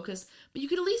not the focus. But you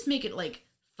could at least make it,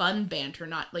 fun banter,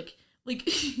 not, like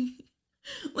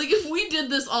if we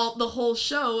did this the whole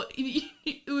show,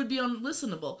 it would be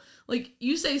unlistenable. Like,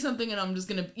 you say something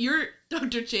and you're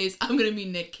Dr. Chase, I'm gonna be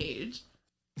Nick Cage.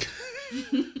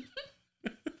 Would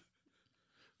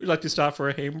you like to stop for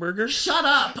a hamburger? Shut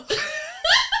up!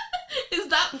 Is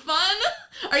that fun?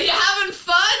 Are you having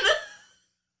fun?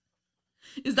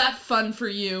 Is that fun for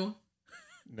you?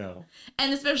 No.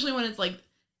 And especially when it's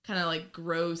kind of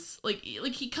gross, like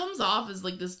he comes off as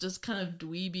this just kind of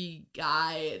dweeby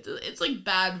guy. It's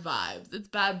bad vibes. It's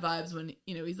bad vibes when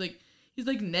he's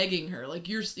negging her,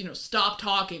 you're stop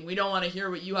talking. We don't want to hear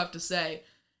what you have to say.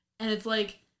 And it's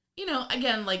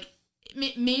again,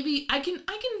 maybe I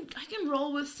can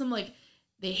roll with some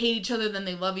they hate each other then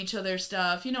they love each other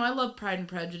stuff. I love Pride and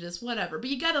Prejudice, whatever. But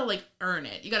you gotta earn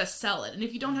it. You gotta sell it. And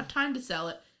if you don't have time to sell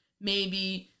it,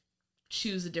 maybe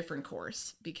choose a different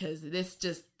course because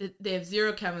they have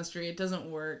zero chemistry. It doesn't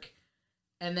work.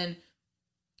 And then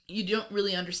you don't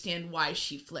really understand why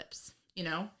she flips,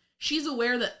 She's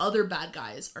aware that other bad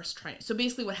guys are trying. So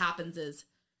basically what happens is,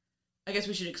 I guess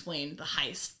we should explain the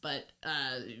heist, but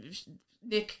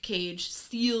Nick Cage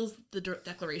steals the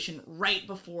Declaration right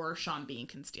before Sean Bean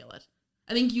can steal it.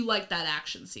 I think you like that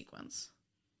action sequence.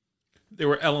 There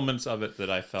were elements of it that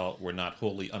I felt were not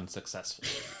wholly unsuccessful.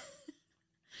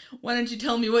 Why don't you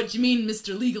tell me what you mean,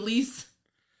 Mr. Legalese?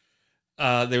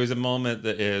 There was a moment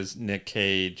that is Nick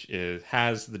Cage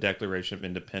has the Declaration of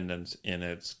Independence in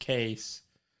its case.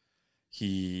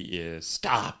 He is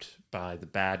stopped by the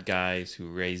bad guys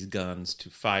who raise guns to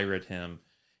fire at him,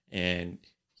 and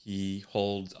he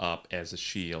holds up as a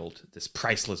shield this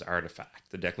priceless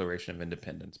artifact, the Declaration of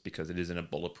Independence, because it is in a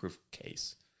bulletproof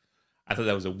case. I thought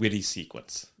that was a witty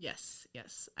sequence. Yes.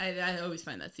 I always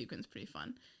find that sequence pretty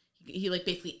fun. He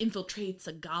basically infiltrates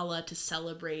a gala to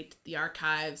celebrate the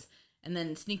archives and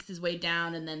then sneaks his way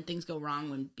down, and then things go wrong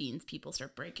when Bean's people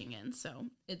start breaking in. So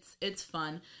it's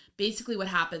fun. Basically what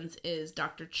happens is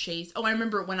Dr. Chase. Oh, I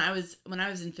remember when I was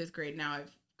in 5th grade, now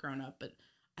I've grown up, but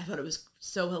I thought it was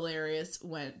so hilarious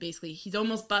when basically he's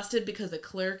almost busted because a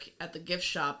clerk at the gift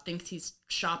shop thinks he's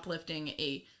shoplifting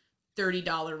a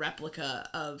 $30 replica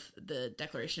of the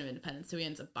Declaration of Independence. So he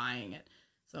ends up buying it.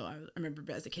 So I remember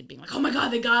as a kid being like, oh my God,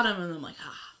 they got him. And I'm like,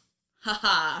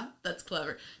 haha, that's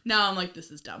clever. Now I'm like, this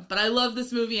is dumb. But I love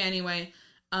this movie anyway.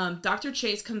 Dr.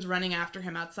 Chase comes running after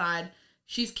him outside.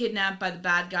 She's kidnapped by the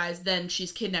bad guys. Then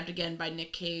she's kidnapped again by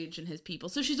Nick Cage and his people.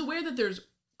 So she's aware that there's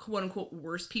quote unquote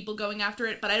worse people going after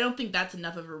it. But I don't think that's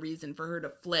enough of a reason for her to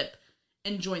flip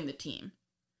and join the team.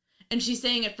 And she's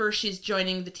saying at first she's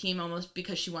joining the team almost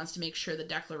because she wants to make sure the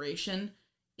Declaration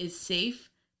is safe.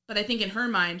 But I think in her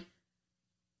mind,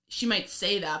 she might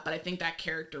say that, but I think that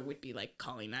character would be like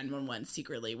calling 911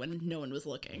 secretly when no one was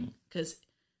looking. Because,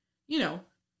 you know,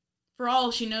 for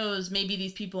all she knows, maybe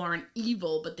these people aren't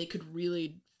evil, but they could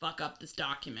really fuck up this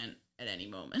document at any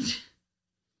moment.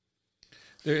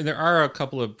 There are a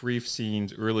couple of brief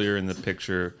scenes earlier in the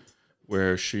picture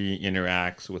where she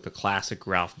interacts with a classic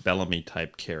Ralph Bellamy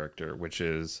type character, which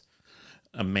is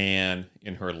a man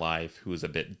in her life who is a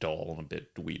bit dull and a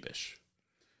bit dweebish.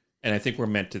 And I think we're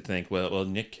meant to think, well,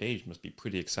 Nick Cage must be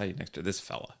pretty exciting next to this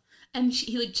fella. And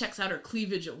he like checks out her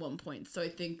cleavage at one point, so I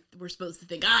think we're supposed to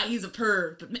think, he's a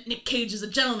perv, but Nick Cage is a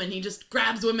gentleman. He just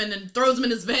grabs women and throws them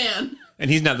in his van. And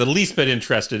he's not the least bit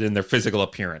interested in their physical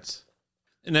appearance.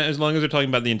 And as long as we're talking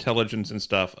about the intelligence and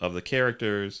stuff of the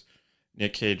characters,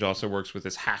 Nick Cage also works with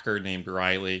this hacker named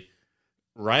Riley.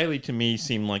 Riley, to me,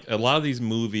 seemed like a lot of these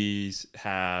movies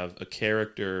have a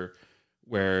character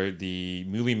where the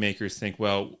movie makers think,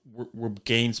 well, we're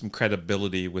gaining some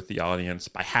credibility with the audience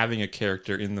by having a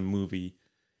character in the movie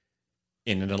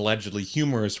in an allegedly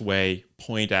humorous way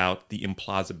point out the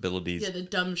implausibilities. Yeah, the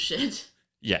dumb shit.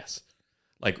 Yes.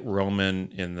 Like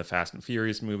Roman in the Fast and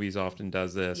Furious movies often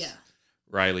does this. Yeah.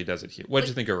 Riley does it here. What did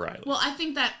you think of Riley? Well, I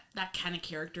think that kind of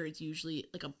character is usually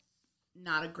like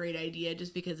not a great idea,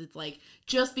 just because it's like,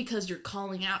 just because you're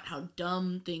calling out how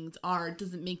dumb things are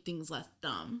doesn't make things less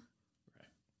dumb. Right.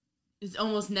 It's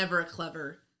almost never a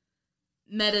clever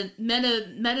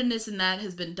meta-ness, in that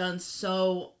has been done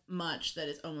so much that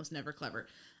it's almost never clever.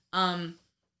 Yeah,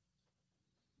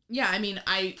 I mean,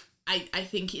 I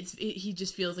think he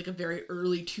just feels like a very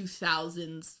early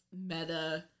 2000s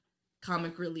meta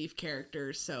comic relief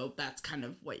character, so that's kind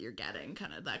of what you're getting,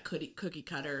 kind of that cookie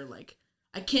cutter, like,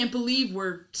 I can't believe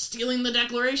we're stealing the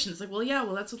Declaration. It's like,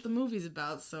 well, that's what the movie's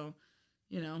about, so,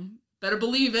 you know, better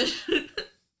believe it.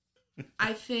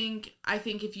 I think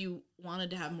if you wanted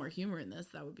to have more humor in this,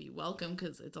 that would be welcome,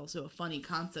 because it's also a funny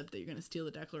concept that you're going to steal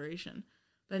the Declaration.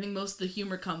 But I think most of the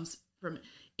humor comes from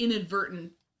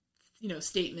inadvertent, you know,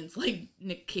 statements like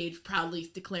Nick Cage proudly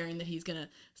declaring that he's going to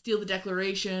steal the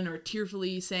Declaration, or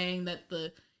tearfully saying that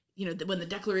when the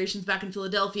Declaration's back in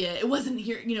Philadelphia, it wasn't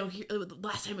here, the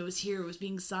last time it was here, it was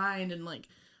being signed, and like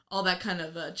all that kind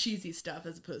of cheesy stuff,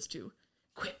 as opposed to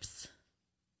quips.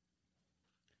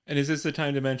 And is this the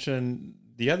time to mention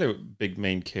the other big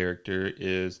main character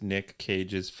is Nick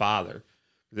Cage's father?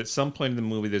 Because at some point in the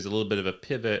movie, there's a little bit of a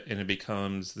pivot, and it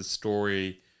becomes the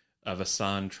story of a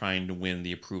son trying to win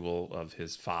the approval of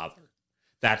his father.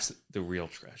 That's the real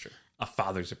treasure, a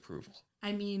father's approval.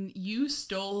 I mean, you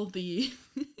stole the...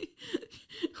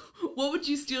 What would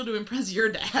you steal to impress your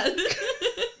dad?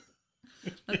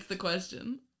 That's the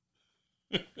question.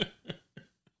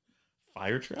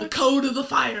 Fire truck? The code of the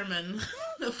fireman.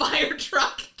 The fire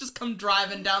truck just come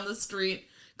driving down the street,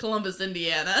 Columbus,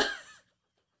 Indiana.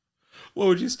 What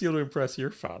would you steal to impress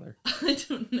your father? I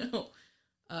don't know.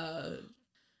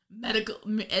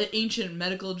 Ancient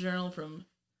medical journal from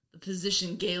the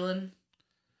physician Galen.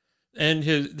 And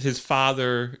his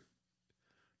father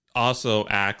also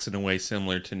acts in a way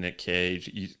similar to Nick Cage.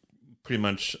 He's pretty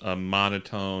much a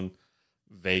monotone,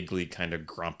 vaguely kind of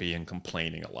grumpy and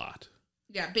complaining a lot.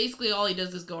 Yeah, basically all he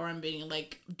does is go around being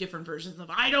like different versions of,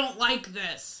 I don't like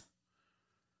this.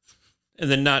 And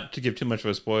then, not to give too much of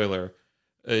a spoiler,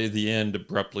 at the end,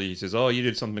 abruptly, he says, oh, you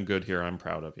did something good here. I'm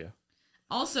proud of you.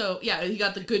 Also, yeah, he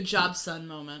got the good job, son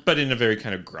moment. But in a very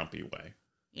kind of grumpy way.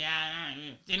 Yeah,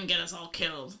 didn't get us all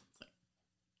killed. It's like,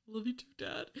 love you too,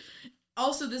 Dad.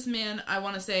 Also, this man, I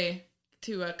want to say,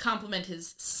 to compliment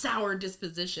his sour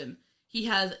disposition, he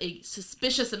has a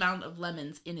suspicious amount of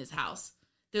lemons in his house.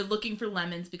 They're looking for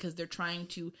lemons because they're trying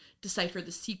to decipher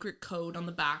the secret code on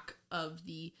the back of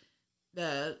the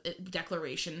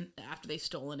Declaration after they've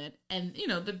stolen it. And, you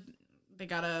know, they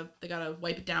gotta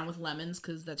wipe it down with lemons,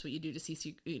 because that's what you do to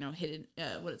see, hidden,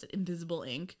 invisible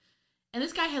ink. And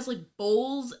this guy has like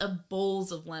bowls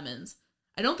of lemons.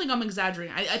 I don't think I'm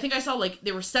exaggerating. I think I saw like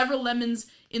there were several lemons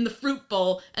in the fruit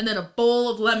bowl and then a bowl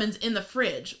of lemons in the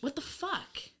fridge. What the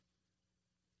fuck?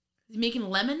 Is he making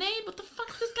lemonade? What the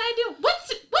fuck's this guy doing? What's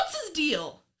his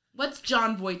deal? What's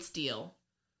Jon Voight's deal?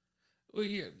 Well,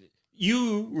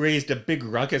 you raised a big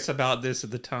ruckus about this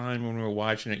at the time when we were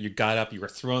watching it. You got up, you were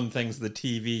throwing things at the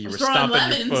TV, you were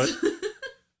stomping your foot.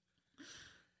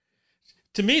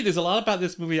 To me, there's a lot about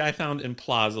this movie I found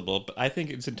implausible, but I think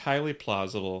it's entirely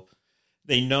plausible.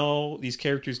 These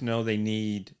characters know they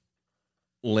need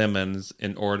lemons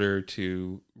in order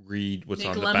to read what's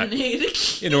on the back.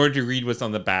 In order to read what's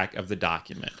on the back of the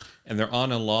document. And they're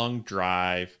on a long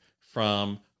drive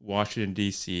from Washington,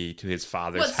 D.C. to his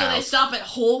father's house. So they stop at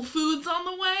Whole Foods on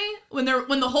the way?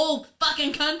 When the whole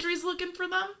fucking country's looking for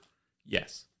them?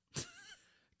 Yes.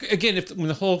 Again, when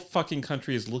the whole fucking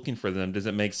country is looking for them, does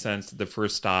it make sense that the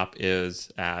first stop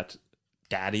is at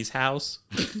Daddy's house?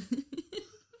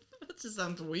 That just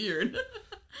sounds weird.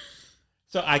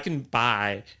 So I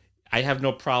have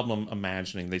no problem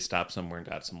imagining they stopped somewhere and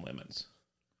got some lemons.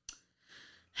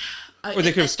 Or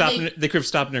they could have stopped. They could have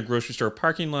stopped in a grocery store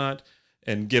parking lot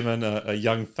and given a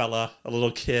young fella, a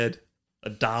little kid,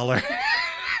 $1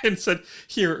 and said,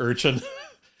 "Here, urchin,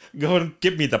 go and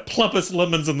get me the plumpest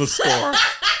lemons in the store."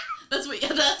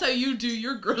 That's how you do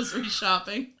your grocery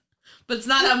shopping. But it's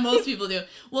not how most people do.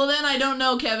 Well, then I don't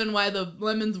know, Kevin, why the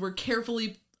lemons were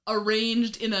carefully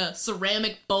arranged in a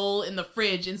ceramic bowl in the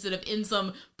fridge instead of in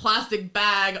some plastic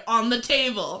bag on the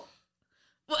table.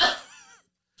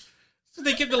 So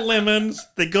they get the lemons,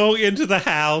 they go into the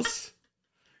house.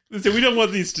 They say, "We don't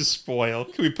want these to spoil.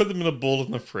 Can we put them in a bowl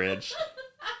in the fridge?"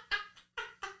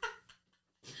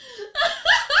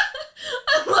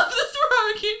 I love this. We're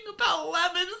arguing about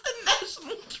lemons and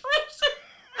national treasure.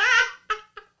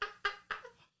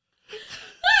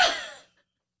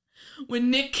 When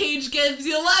Nick Cage gives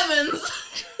you lemons,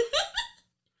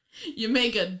 you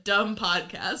make a dumb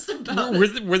podcast about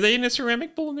it. Were they in a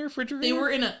ceramic bowl in the refrigerator? They were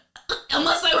in a...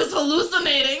 Unless I was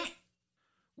hallucinating.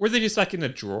 Were they just like in a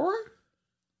drawer?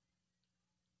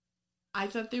 I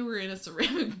thought they were in a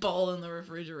ceramic bowl in the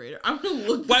refrigerator. I'm going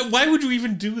to look... Why would you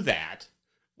even do that?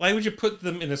 Why would you put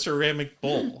them in a ceramic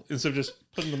bowl instead of just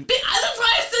putting them... That's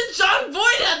why I said John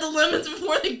Boyd had the lemons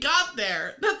before they got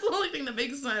there. That's the only thing that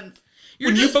makes sense.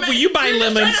 When you buy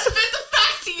lemons... You're just trying to fit the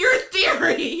facts to your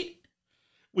theory.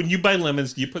 When you buy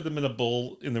lemons, do you put them in a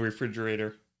bowl in the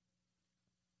refrigerator?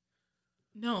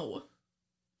 No.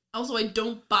 Also, I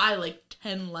don't buy like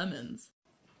 10 lemons.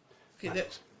 Okay,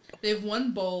 they have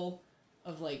one bowl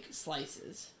of like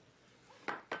slices.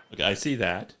 Okay, I see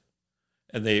that.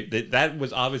 And they that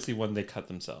was obviously one they cut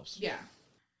themselves. Yeah.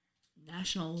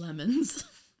 National lemons.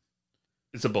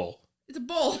 It's a bowl. It's a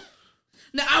bowl.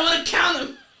 Now I want to count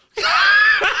them.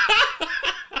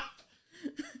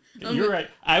 You're right.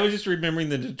 I was just remembering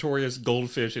the notorious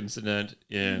goldfish incident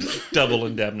in Double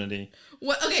Indemnity.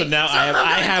 Okay, so now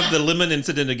I have the lemon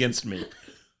incident against me.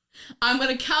 I'm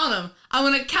going to count them. I'm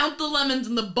going to count the lemons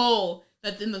in the bowl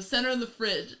that's in the center of the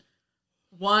fridge.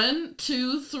 1,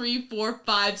 2, 3, 4,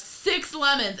 5, 6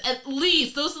 lemons. At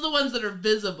least. Those are the ones that are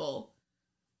visible.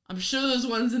 I'm sure there's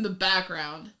ones in the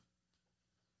background.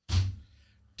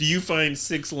 Do you find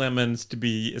 6 lemons to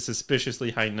be a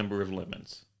suspiciously high number of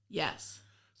lemons? Yes.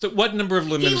 So what number of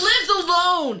lemons... He lives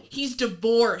alone! He's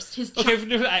divorced.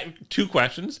 Okay, 2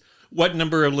 questions. What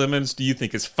number of lemons do you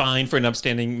think is fine for an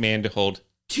upstanding man to hold?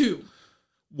 2.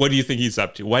 What do you think he's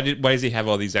up to? Why does he have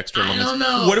all these extra lemons? I don't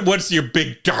know. What's your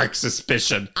big dark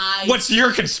suspicion? What's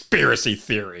your conspiracy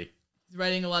theory? He's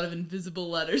writing a lot of invisible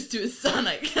letters to his son,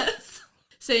 I guess.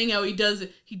 Saying how he does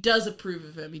approve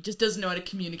of him. He just doesn't know how to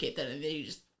communicate that, and then he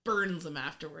just burns him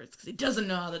afterwards because he doesn't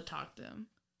know how to talk to him.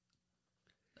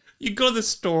 You go to the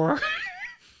store.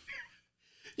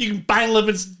 You can buy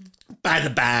lemons by the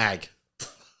bag.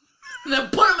 And then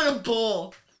put them in a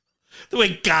bowl. The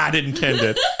way God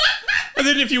intended. And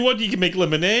then if you want, you can make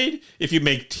lemonade. If you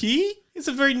make tea, it's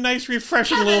a very nice,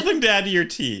 refreshing little thing to add to your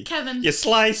tea. Kevin. You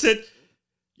slice it.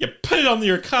 You put it on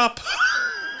your cup.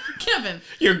 Kevin.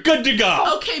 You're good to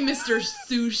go. Okay, Mr.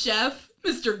 Sous Chef.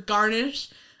 Mr. Garnish.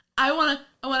 I want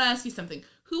to ask you something.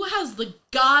 Who has the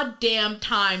goddamn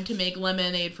time to make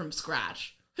lemonade from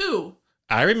scratch? Who?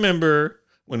 I remember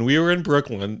when we were in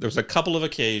Brooklyn, there was a couple of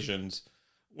occasions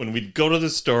when we'd go to the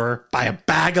store, buy a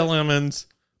bag of lemons,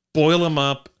 boil them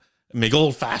up, and make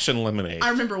old-fashioned lemonade. I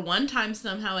remember one time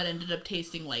somehow it ended up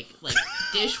tasting like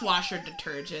dishwasher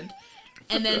detergent,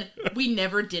 and then we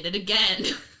never did it again.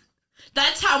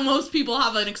 That's how most people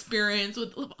have an experience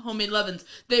with homemade lemons.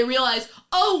 They realize,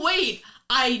 oh wait,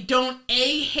 I don't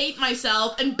A, hate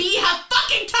myself, and B, have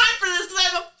fucking time for this because I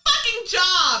have a fucking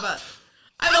job.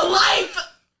 I have a life.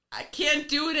 I can't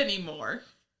do it anymore.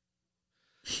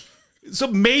 So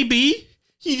maybe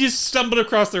he just stumbled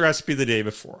across the recipe the day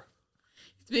before.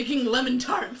 He's making lemon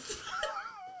tarts.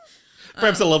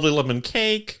 Perhaps a lovely lemon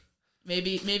cake.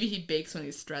 Maybe he bakes when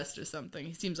he's stressed or something.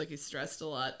 He seems like he's stressed a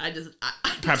lot.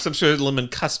 Perhaps some sort of lemon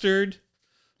custard,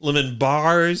 lemon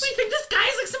bars. What, do you think this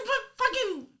guy's like some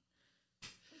fucking...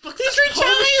 He's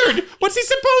retired. What's he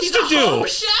supposed to do? He's a home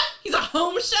chef? He's a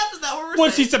home chef? Is that what we're saying?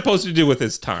 What's he supposed to do with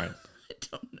his time? I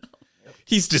don't know.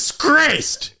 He's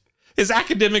disgraced. His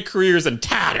academic career is in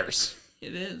tatters.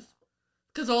 It is.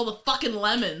 Because all the fucking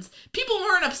lemons. People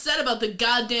weren't upset about the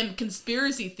goddamn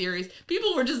conspiracy theories.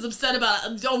 People were just upset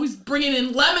about always bringing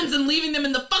in lemons and leaving them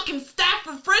in the fucking staff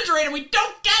refrigerator. We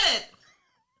don't get it.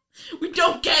 We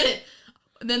don't get it.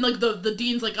 And then, like, the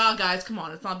dean's like, oh, guys, come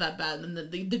on, it's not that bad. And then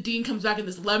the dean comes back and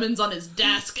there's lemons on his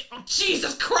desk. Oh,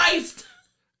 Jesus Christ!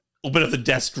 Open up the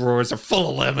desk drawers are full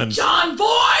of lemons. Jon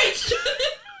Voight!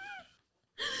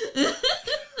 Wow,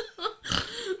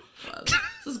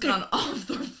 this has gone off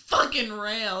the fucking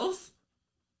rails.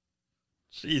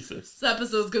 Jesus. This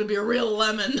episode's gonna be a real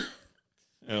lemon.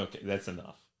 Okay, that's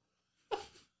enough.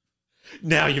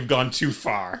 Now you've gone too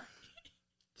far.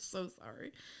 So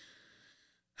sorry.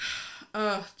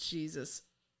 Oh, Jesus.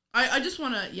 I just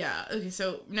want to, yeah. Okay,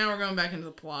 so now we're going back into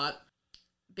the plot.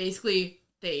 Basically,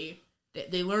 they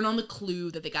learn on the clue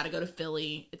that they got to go to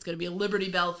Philly. It's going to be a Liberty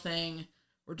Bell thing.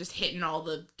 We're just hitting all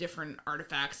the different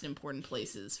artifacts and important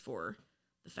places for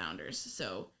the founders.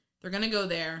 So they're going to go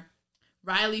there.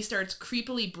 Riley starts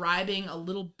creepily bribing a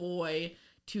little boy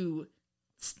to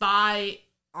spy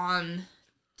on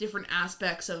different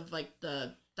aspects of, like,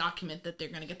 the document that they're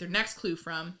going to get their next clue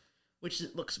from, which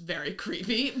looks very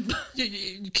creepy.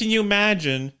 Can you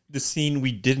imagine the scene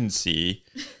we didn't see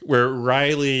where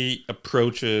Riley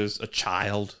approaches a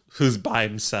child who's by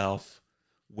himself,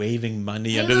 waving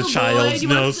money under the child's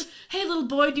nose? Hey, little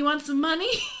boy, do you want some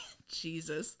money?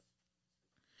 Jesus.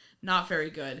 Not very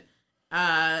good.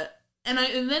 And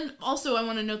then also I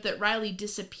want to note that Riley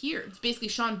disappears. Basically,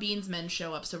 Sean Bean's men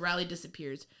show up, so Riley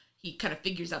disappears. He kind of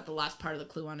figures out the last part of the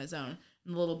clue on his own,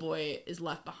 and the little boy is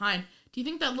left behind. Do you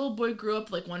think that little boy grew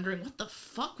up, like, wondering, what the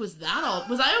fuck was that all?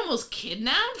 Was I almost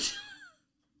kidnapped?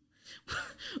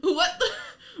 What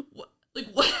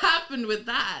happened with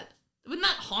that? Wouldn't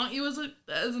that haunt you as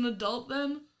an adult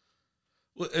then?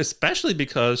 Well, especially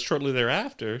because shortly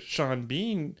thereafter, Sean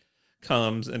Bean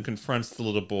comes and confronts the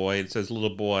little boy and says,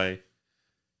 little boy,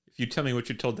 if you tell me what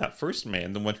you told that first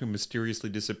man, the one who mysteriously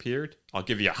disappeared, I'll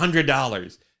give you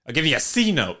 $100. I'll give you a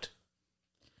C note.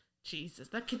 Jesus,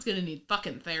 that kid's gonna need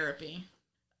fucking therapy.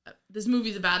 This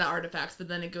movie's about artifacts, but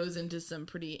then it goes into some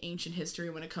pretty ancient history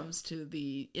when it comes to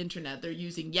the internet. They're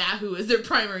using Yahoo as their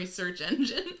primary search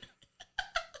engine.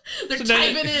 They're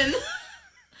typing in.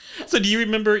 So do you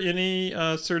remember any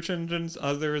search engines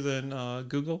other than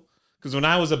Google? Because when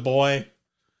I was a boy,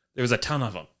 there was a ton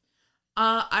of them.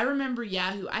 I remember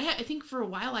Yahoo. I think for a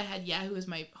while I had Yahoo as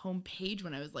my home page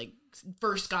when I was, like,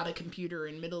 first got a computer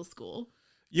in middle school.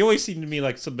 You always seem to me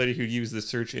like somebody who used the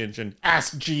search engine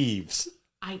Ask Jeeves.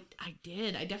 I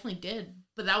did. I definitely did.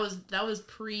 But that was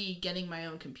pre getting my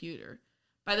own computer.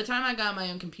 By the time I got my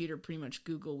own computer, pretty much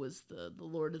Google was the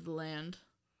lord of the land.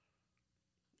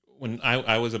 When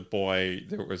I was a boy,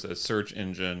 there was a search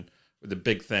engine where the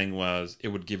big thing was it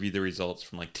would give you the results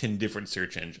from, like, 10 different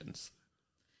search engines.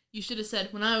 You should have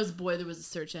said, when I was a boy, there was a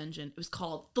search engine. It was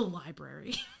called The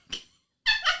Library.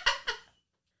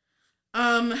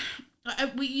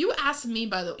 You asked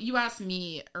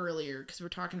me earlier, because we're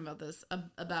talking about this,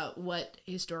 about what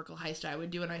historical heist I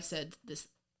would do, and I said this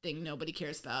thing nobody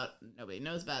cares about, nobody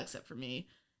knows about except for me,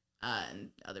 and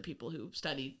other people who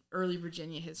studied early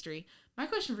Virginia history. My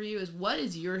question for you is, what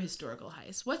is your historical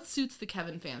heist? What suits the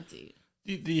Kevin fancy?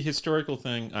 The historical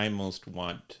thing I most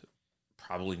want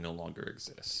probably no longer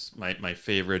exists. My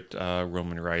favorite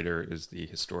Roman writer is the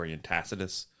historian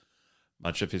Tacitus.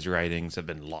 Much of his writings have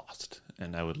been lost,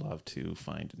 and I would love to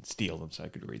find and steal them so I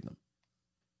could read them.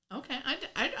 Okay,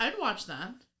 I'd watch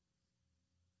that.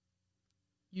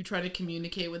 You try to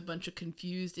communicate with a bunch of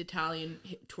confused Italian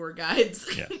tour guides.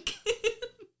 Yeah.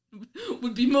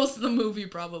 Would be most of the movie,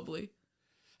 probably.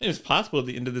 And it's possible at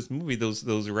the end of this movie,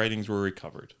 those writings were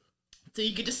recovered. So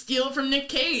you could just steal it from Nick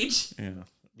Cage. Yeah.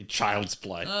 Child's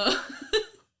play. But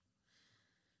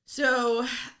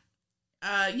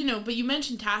you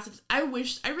mentioned Tacitus. I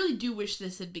really do wish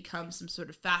this had become some sort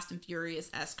of Fast and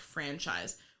Furious-esque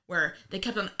franchise where they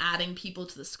kept on adding people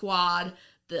to the squad.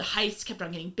 The heist kept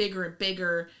on getting bigger and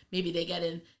bigger. Maybe they get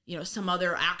in, some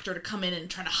other actor to come in and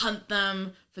try to hunt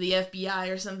them for the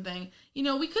FBI or something.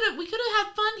 We could have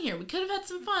had fun here. We could have had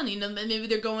some fun. Maybe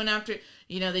they're going after,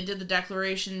 they did the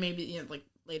Declaration. Maybe, like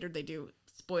later they do,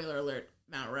 spoiler alert,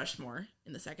 Mount Rushmore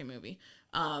in the second movie.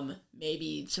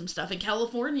 Maybe some stuff in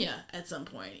California at some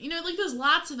point. There's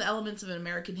lots of elements of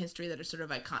American history that are sort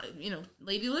of iconic.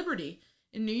 Lady Liberty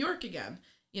in New York again.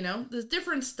 There's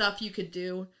different stuff you could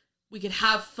do. We could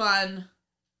have fun,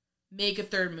 make a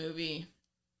third movie,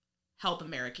 help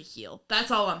America heal.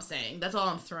 That's all I'm saying. That's all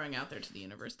I'm throwing out there to the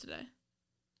universe today.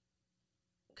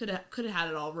 Could have had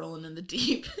it all rolling in the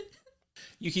deep.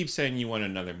 You keep saying you want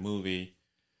another movie.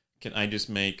 Can I just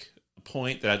make a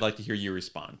point that I'd like to hear you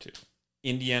respond to?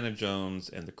 Indiana Jones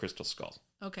and the Crystal Skull.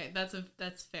 Okay,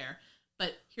 that's fair.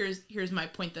 But here's my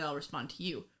point that I'll respond to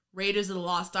you. Raiders of the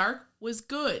Lost Ark was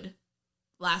good.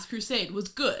 Last Crusade was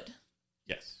good.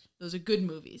 Yes. Those are good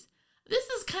movies. This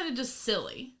is kind of just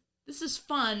silly. This is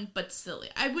fun, but silly.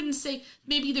 I wouldn't say,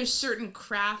 maybe there's certain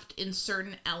craft in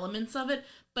certain elements of it,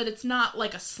 but it's not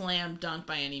like a slam dunk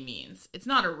by any means. It's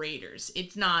not a Raiders.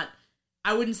 It's not,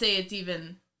 I wouldn't say it's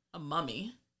even a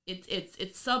Mummy.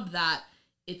 It's sub that.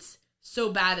 It's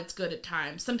so bad it's good at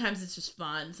times. Sometimes it's just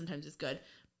fun. Sometimes it's good,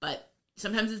 but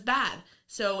sometimes it's bad.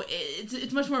 So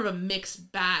it's much more of a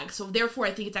mixed bag. So therefore,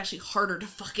 I think it's actually harder to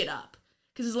fuck it up.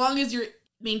 Because as long as you're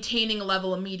maintaining a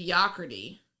level of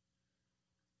mediocrity,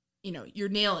 you know, you're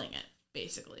nailing it,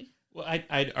 basically. Well,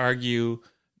 I'd argue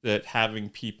that having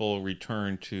people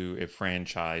return to a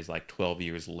franchise like 12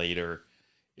 years later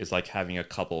is like having a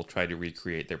couple try to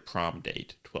recreate their prom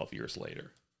date 12 years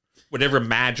later. Whatever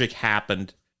magic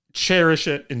happened, cherish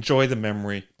it, enjoy the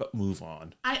memory, but move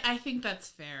on. I think that's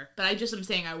fair. But I'm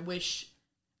saying I wish...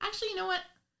 Actually, you know what?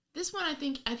 This one I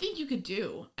think you could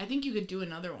do. I think you could do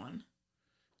another one.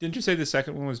 Didn't you say the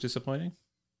second one was disappointing?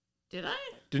 Did I?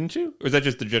 Didn't you? Or is that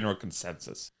just the general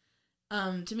consensus?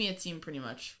 To me, it seemed pretty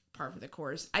much par for the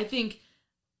course. I think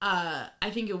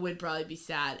it would probably be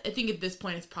sad. I think at this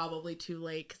point it's probably too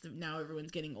late because now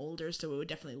everyone's getting older, so it would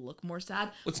definitely look more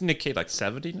sad. What's Nick Cage, like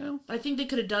 70 now? But I think they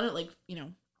could have done it like,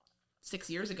 6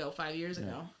 years ago, 5 years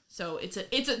ago. So it's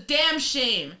a damn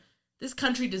shame. This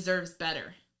country deserves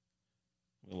better.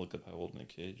 We'll look up how old Nick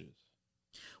Cage is.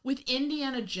 With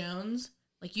Indiana Jones,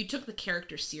 like, you took the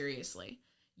character seriously.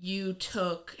 You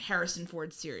took Harrison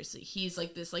Ford seriously. He's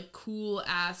like this like cool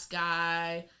ass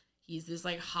guy. He's this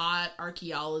like hot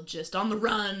archaeologist on the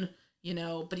run,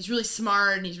 but he's really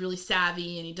smart and he's really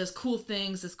savvy and he does cool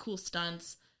things, does cool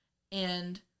stunts.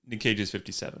 And Nick Cage is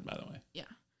 57, by the way. Yeah.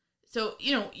 So,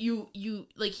 you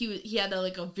like he had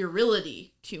a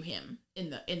virility to him in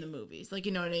the movies. Like,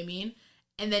 you know what I mean?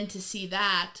 And then to see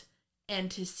that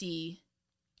and to see,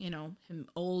 him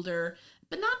older,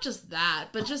 but not just that,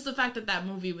 but just the fact that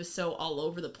movie was so all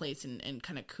over the place and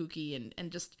kind of kooky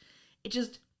and just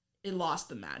it lost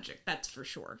the magic. That's for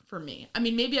sure for me. I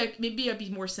mean, maybe I'd be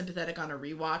more sympathetic on a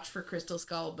rewatch for Crystal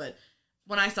Skull, but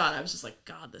when I saw it, I was just like,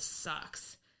 God, this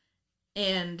sucks.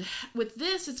 And with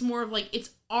this, it's more of like, it's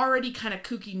already kind of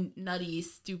kooky, nutty,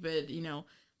 stupid,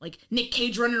 like Nick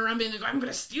Cage running around being like, I'm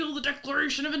going to steal the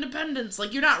Declaration of Independence.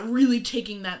 Like, you're not really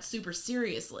taking that super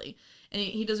seriously. And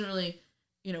he doesn't really,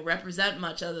 represent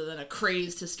much other than a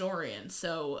crazed historian.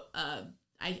 So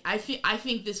I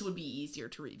think this would be easier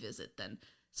to revisit than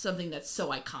something that's so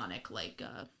iconic like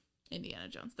Indiana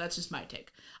Jones. That's just my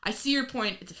take. I see your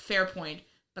point. It's a fair point.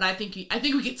 But I think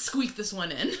we could squeak this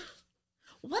one in.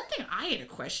 One thing I had a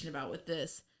question about with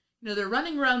this, they're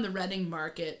running around the Reading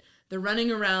Market. They're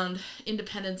running around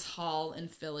Independence Hall in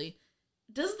Philly.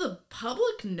 Does the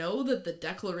public know that the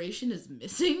Declaration is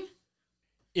missing?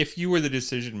 If you were the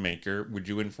decision maker, would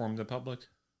you inform the public?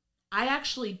 I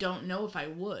actually don't know if I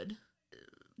would.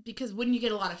 Because wouldn't you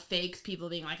get a lot of fakes, people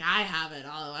being like, I have it,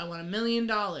 I want $1 million.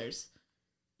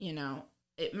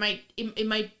 It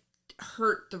might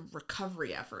hurt the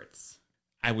recovery efforts.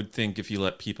 I would think if you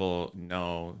let people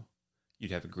know,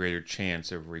 you'd have a greater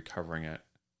chance of recovering it.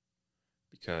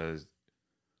 Because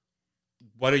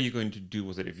what are you going to do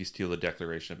with it if you steal the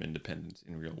Declaration of Independence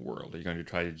in real world? Are you going to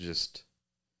try to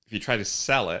if you try to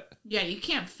sell it... Yeah, you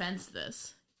can't fence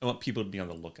this. I want people to be on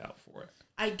the lookout for it.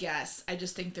 I guess. I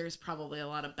just think there's probably a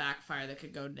lot of backfire that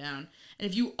could go down. And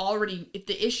if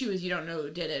the issue is you don't know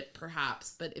who did it,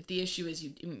 perhaps. But if the issue is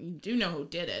you do know who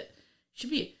did it,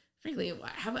 should be, frankly,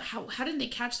 how didn't they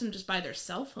catch them just by their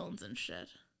cell phones and shit?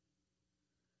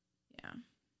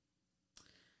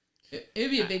 Yeah. It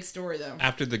would be a big story, though.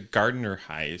 After the Gardner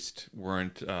heist,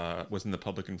 wasn't the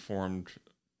public informed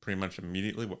pretty much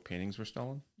immediately what paintings were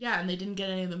stolen? Yeah, and they didn't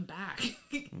get any of them back.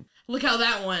 Look how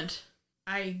that went.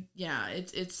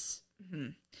 It's.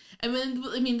 I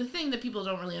mean, the thing that people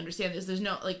don't really understand is there's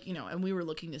no, and we were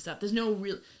looking this up. There's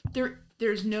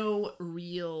no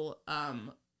real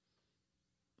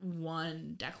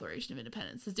one Declaration of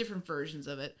Independence. There's different versions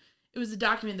of it. It was a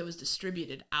document that was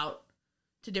distributed out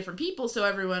to different people, so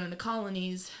everyone in the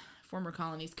colonies, former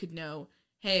colonies, could know,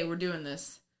 hey, we're doing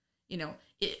this.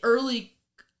 Early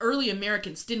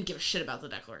Americans didn't give a shit about the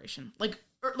Declaration.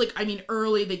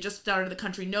 Early, they just started the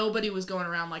country. Nobody was going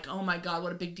around like, oh my God,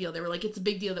 what a big deal. They were like, it's a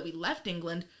big deal that we left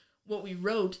England. What we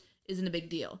wrote isn't a big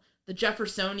deal. The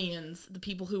Jeffersonians, the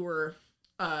people who were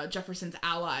Jefferson's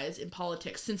allies in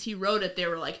politics, since he wrote it, they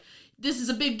were like, this is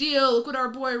a big deal. Look what our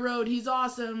boy wrote. He's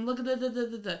awesome. Look at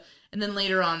the. And then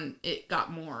later on, it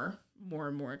got more more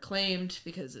and more acclaimed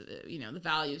because of, the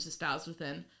values espoused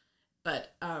within.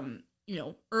 But,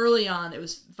 early on, it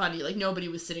was funny. Like, nobody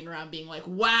was sitting around being like,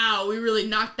 wow, we really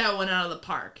knocked that one out of the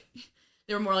park.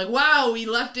 They were more like, wow, we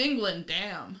left England.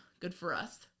 Damn. Good for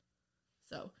us.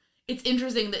 So, it's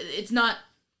interesting that it's not,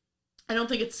 I don't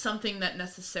think it's something that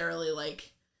necessarily,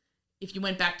 like, if you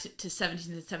went back to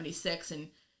 1776 and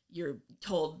you're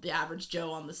told the average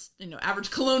Joe on the, average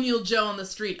colonial Joe on the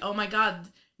street, oh my God,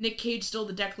 Nick Cage stole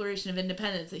the Declaration of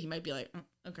Independence, that he might be like,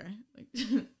 oh, okay, like,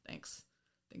 thanks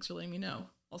for letting me know.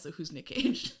 Also, who's Nick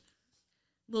Cage?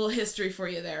 Little history for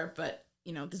you there, but,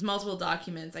 there's multiple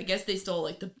documents. I guess they stole,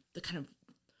 like, the kind of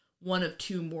one of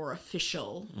two more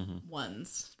official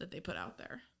ones that they put out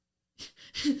there.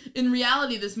 In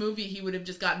reality, this movie, he would have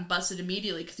just gotten busted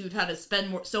immediately because he would have had to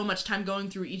spend so much time going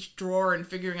through each drawer and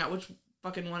figuring out which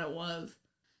fucking one it was.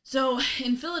 So,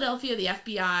 in Philadelphia, the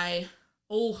FBI,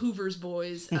 old Hoover's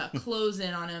boys, close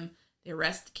in on him. They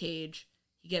arrest Cage.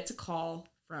 He gets a call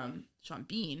from Sean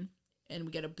Bean, and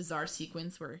we get a bizarre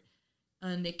sequence where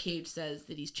Nick Cage says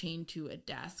that he's chained to a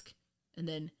desk, and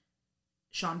then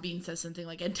Sean Bean says something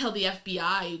like, and tell the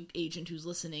FBI agent who's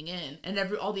listening in, and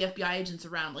all the FBI agents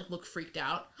around, like, look freaked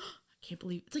out. I can't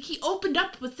believe it's like he opened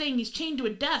up with saying he's chained to a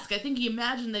desk. I think he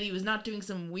imagined that he was not doing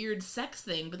some weird sex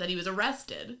thing, but that he was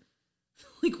arrested.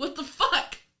 Like, what the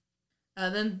fuck?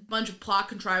 Then a bunch of plot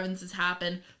contrivances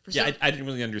happen. I didn't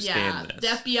really understand this.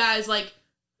 The FBI is like,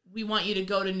 we want you to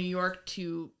go to New York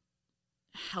to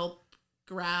help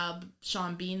grab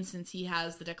Sean Bean since he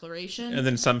has the Declaration. And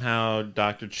then somehow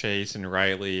Dr. Chase and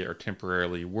Riley are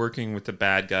temporarily working with the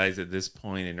bad guys at this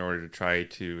point in order to try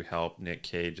to help Nick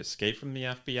Cage escape from the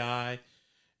FBI.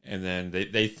 And then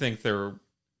they think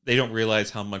they don't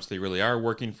realize how much they really are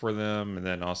working for them. And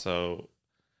then also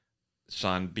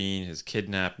Sean Bean has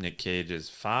kidnapped Nick Cage's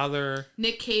father.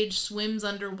 Nick Cage swims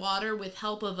underwater with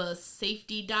help of a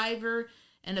safety diver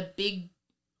and a big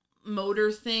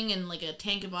motor thing and like a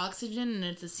tank of oxygen, and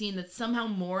it's a scene that's somehow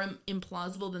more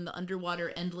implausible than the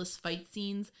underwater endless fight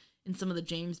scenes in some of the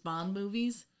James Bond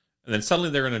movies. And then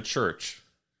suddenly they're in a church.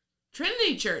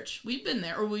 Trinity Church. We've been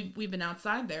there, or we've been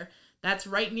outside there. That's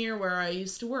right near where I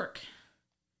used to work.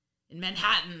 In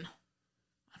Manhattan.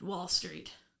 On Wall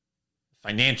Street.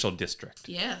 Financial district.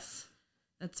 Yes.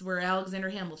 That's where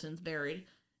Alexander Hamilton's buried.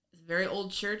 It's a very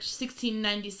old church,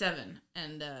 1697.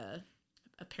 And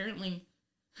apparently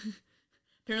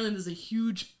there's a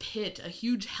huge pit, a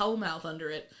huge hellmouth under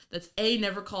it that's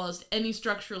never caused any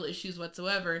structural issues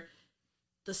whatsoever.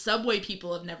 The subway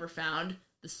people have never found.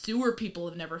 The sewer people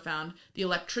have never found. The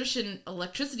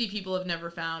electricity people have never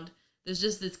found. There's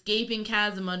just this gaping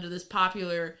chasm under this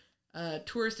popular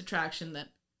tourist attraction that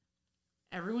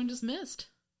everyone just missed.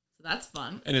 So that's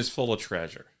fun. And is full of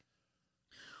treasure.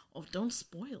 Oh, don't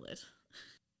spoil it.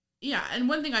 Yeah, and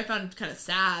one thing I found kind of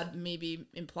sad, maybe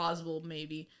implausible,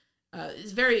 maybe,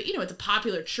 is very, it's a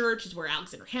popular church. It's where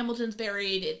Alexander Hamilton's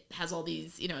buried. It has all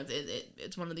these,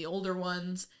 it's one of the older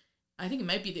ones. I think it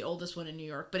might be the oldest one in New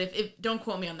York, but if don't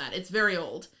quote me on that. It's very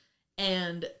old.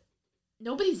 And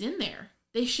nobody's in there.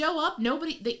 They show up,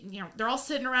 they're all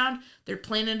sitting around, they're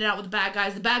planning it out with the bad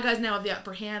guys. The bad guys now have the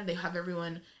upper hand. They have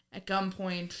everyone at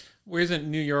gunpoint. Where isn't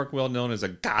New York well known as a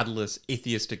godless,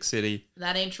 atheistic city?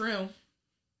 That ain't true.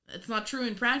 It's not true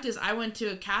in practice. I went to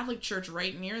a Catholic church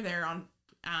right near there on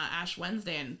Ash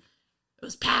Wednesday, and it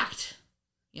was packed.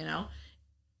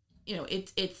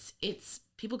 It's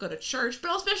people go to church,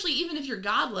 but especially even if you're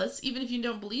godless, even if you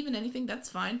don't believe in anything, that's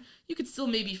fine. You could still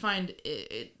maybe find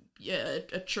a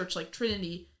church like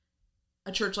Trinity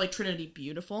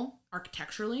beautiful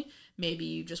architecturally. Maybe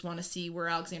you just want to see where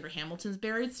Alexander Hamilton's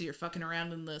buried, so you're fucking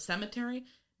around in the cemetery.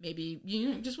 Maybe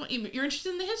you're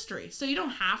interested in the history, so you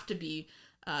don't have to be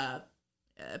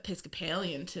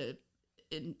Episcopalian to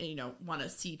want to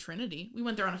see Trinity. We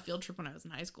went there on a field trip when I was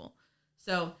in high school,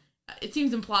 so it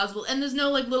seems implausible. And there's no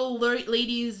like little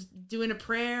ladies doing a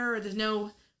prayer, or there's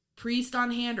no priest on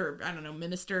hand, or I don't know,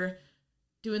 minister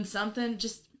doing something.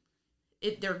 Just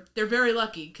they're very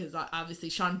lucky because obviously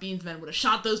Sean Bean's men would have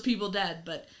shot those people dead,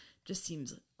 but just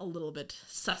seems a little bit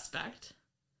suspect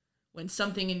when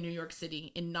something in New York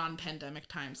City in non-pandemic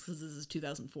times, because this is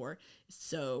 2004, is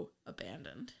so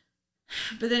abandoned.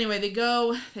 But anyway,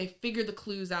 they figure the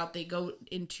clues out, they go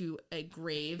into a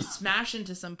grave, smash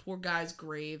into some poor guy's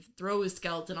grave, throw his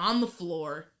skeleton on the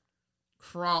floor,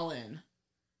 crawl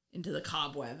into the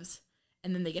cobwebs,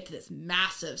 and then they get to this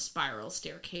massive spiral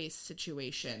staircase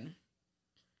situation.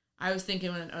 I was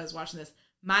thinking when I was watching this,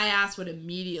 my ass would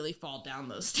immediately fall down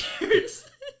those stairs.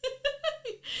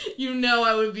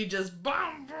 I would be just...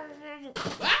 I'm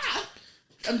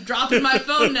dropping my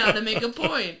phone now to make a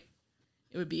point.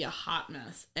 it would be a hot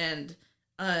mess. And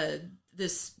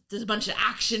there's a bunch of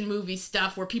action movie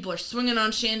stuff where people are swinging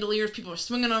on chandeliers, people are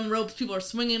swinging on ropes, people are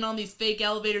swinging on these fake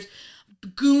elevators,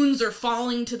 goons are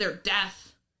falling to their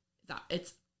death.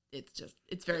 It's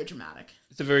very dramatic.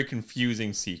 It's a very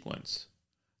confusing sequence.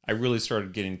 I really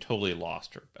started getting totally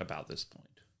lost about this point.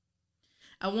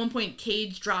 At one point,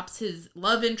 Cage drops his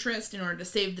love interest in order to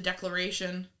save the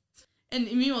Declaration. And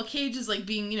meanwhile, Cage is like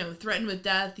being, threatened with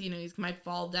death. He might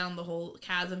fall down the whole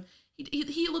chasm.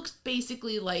 He looks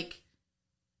basically like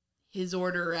his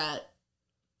order at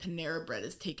Panera Bread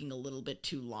is taking a little bit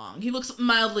too long. He looks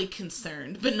mildly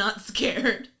concerned, but not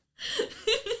scared.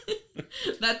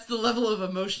 That's the level of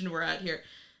emotion we're at here.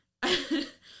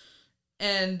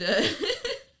 And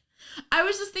I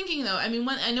was just thinking, though, I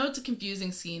know it's a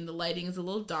confusing scene. The lighting is a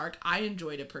little dark. I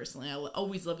enjoyed it personally. I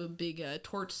always love a big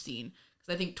torch scene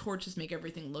because I think torches make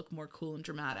everything look more cool and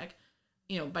dramatic.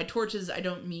 By torches, I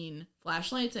don't mean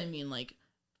flashlights. I mean, like,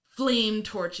 flame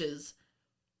torches.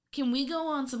 Can we go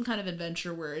on some kind of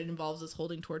adventure where it involves us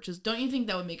holding torches? Don't you think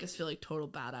that would make us feel like total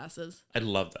badasses? I'd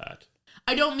love that.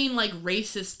 I don't mean, like,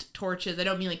 racist torches. I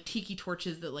don't mean, like, tiki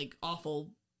torches that, like,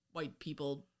 awful white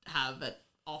people have at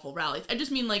awful rallies. I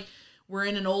just mean, like, we're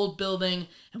in an old building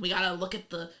and we gotta look at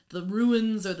the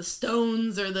ruins or the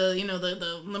stones or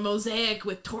the mosaic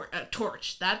with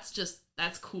torch.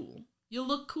 That's cool. You'll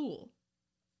look cool.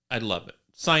 I'd love it.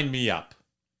 Sign me up.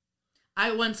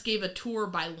 I once gave a tour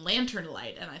by lantern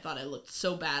light and I thought I looked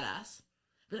so badass.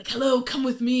 Be like, hello, come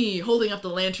with me, holding up the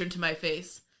lantern to my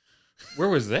face. Where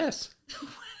was this?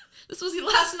 This was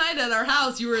last night at our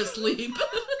house. You were asleep.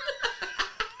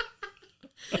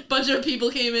 A bunch of people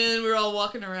came in. We were all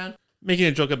walking around. Making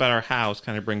a joke about our house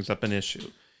kind of brings up an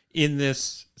issue. In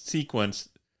this sequence,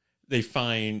 they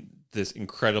find this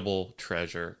incredible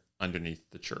treasure underneath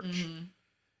the church.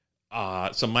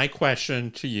 Mm-hmm. So my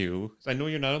question to you, I know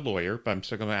you're not a lawyer, but I'm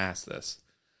still going to ask this.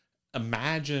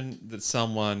 Imagine that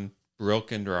someone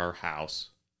broke into our house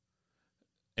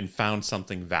and found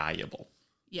something valuable.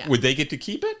 Yeah. Would they get to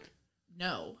keep it?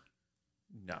 No.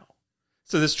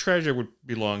 So this treasure would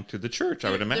belong to the church,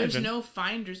 I would imagine. There's no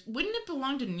finders. Wouldn't it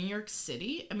belong to New York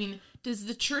City? I mean, does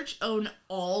the church own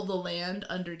all the land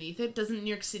underneath it? Doesn't New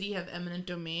York City have eminent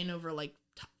domain over, like,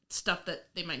 stuff that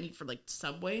they might need for, like,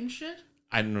 subway and shit?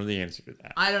 I don't know the answer to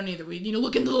that. I don't either. We need to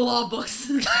look into the law books.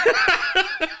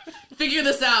 Figure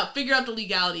this out. Figure out the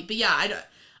legality. But yeah,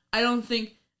 I don't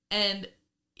think, and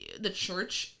the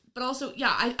church, but also,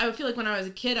 yeah, I feel like when I was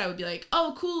a kid, I would be like,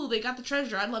 oh, cool, they got the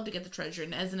treasure. I'd love to get the treasure.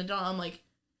 And as an adult, I'm like,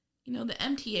 the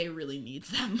MTA really needs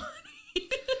that money.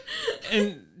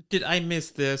 And did I miss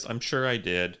this? I'm sure I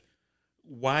did.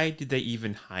 Why did they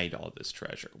even hide all this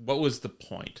treasure? What was the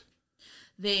point?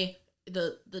 The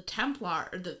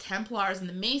Templars and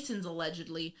the Masons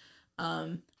allegedly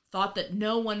thought that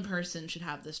no one person should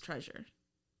have this treasure.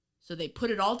 So they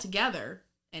put it all together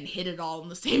and hid it all in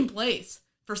the same place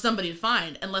for somebody to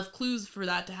find and left clues for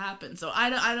that to happen. So I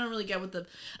don't really get what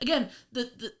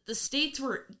the states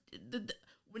were...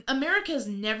 America has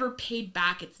never paid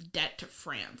back its debt to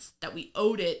France, that we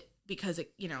owed it because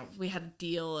we had a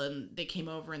deal and they came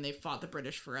over and they fought the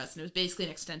British for us. And it was basically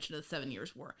an extension of the 7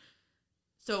 Years' War.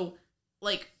 So,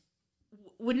 like,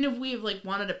 wouldn't we have, like,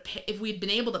 wanted to pay, if we'd been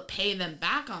able to pay them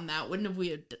back on that, wouldn't we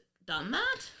have done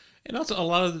that? And also a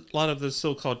lot of the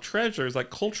so-called treasures, like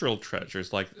cultural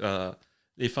treasures, like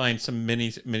they find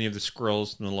many of the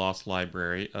scrolls in the Lost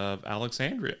Library of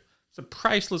Alexandria. It's a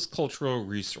priceless cultural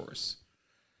resource.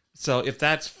 So if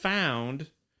that's found,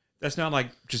 that's not like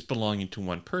just belonging to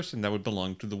one person. That would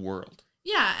belong to the world.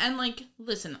 Yeah, and, like,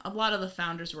 listen, a lot of the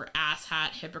founders were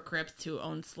asshat hypocrites who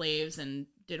owned slaves and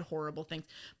did horrible things.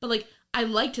 But, like, I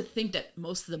like to think that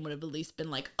most of them would have at least been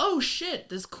like, oh, shit,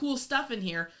 there's cool stuff in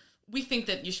here. We think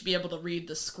that you should be able to read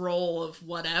the scroll of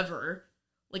whatever.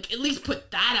 Like, at least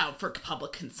put that out for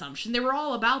public consumption. They were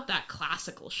all about that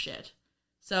classical shit.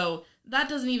 So that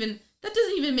doesn't even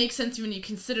make sense when you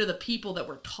consider the people that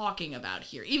we're talking about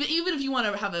here. Even if you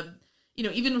want to have a,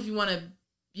 even if you want to,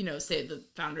 say the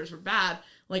founders were bad,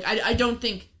 like, I don't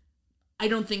think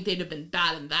they'd have been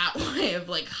bad in that way of,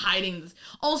 like, hiding this.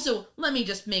 Also, let me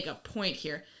just make a point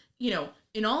here.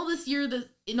 In all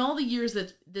the years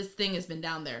that this thing has been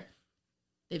down there,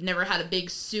 they've never had a big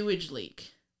sewage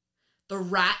leak. The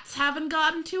rats haven't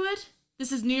gotten to it.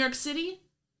 This is New York City.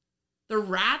 The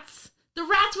rats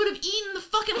would have eaten the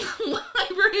fucking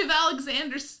Library of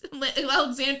Alexander.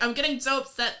 I'm getting so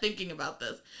upset thinking about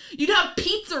this. You'd have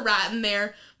Pizza Rat in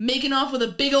there making off with a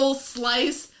big old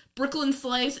slice, Brooklyn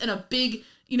slice, and a big,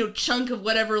 chunk of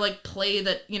whatever, like, play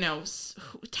that,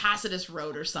 Tacitus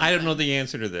wrote or something. I don't know the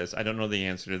answer to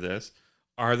this.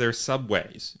 are there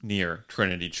subways near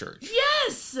Trinity Church?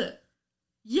 Yes!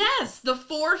 Yes! The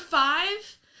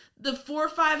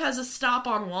 4-5 has a stop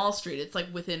on Wall Street. It's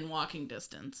like within walking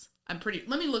distance. Let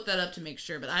me look that up to make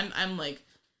sure, but I'm like,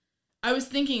 I was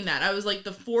thinking that. I was like, the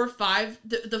 4-5,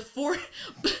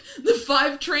 the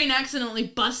 5 train accidentally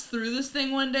busts through this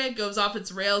thing one day, goes off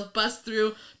its rails, busts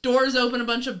through, doors open, a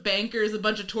bunch of bankers, a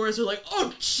bunch of tourists are like,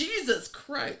 oh, Jesus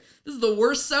Christ, this is the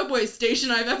worst subway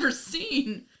station I've ever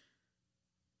seen.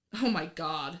 Oh my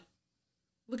God.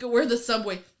 Look where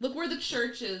the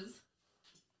church is.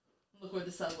 Look where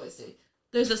the subway station.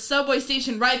 There's a subway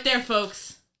station right there,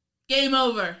 folks. Game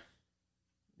over.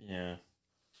 Yeah.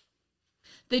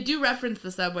 They do reference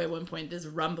the subway at one point. There's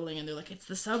rumbling, and they're like, it's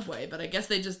the subway, but I guess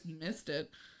they just missed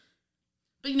it.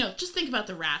 But, just think about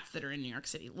the rats that are in New York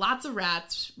City. Lots of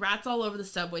rats all over the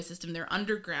subway system. They're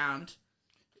underground.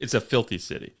 It's a filthy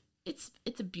city. It's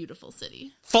a beautiful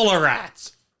city. Full of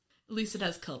rats. At least it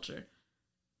has culture.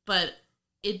 But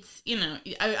it's,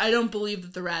 I don't believe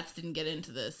that the rats didn't get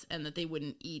into this and that they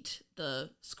wouldn't eat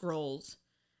the scrolls.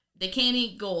 They can't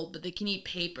eat gold, but they can eat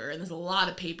paper, and there's a lot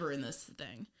of paper in this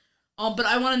thing. But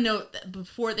I want to note that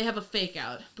before they have a fake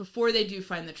out, before they do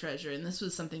find the treasure, and this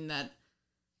was something that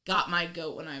got my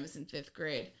goat when I was in 5th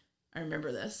grade. I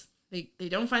remember this. They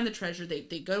don't find the treasure.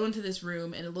 They go into this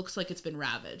room, and it looks like it's been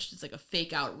ravaged. It's like a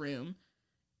fake out room.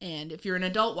 And if you're an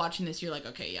adult watching this, you're like,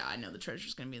 okay, yeah, I know the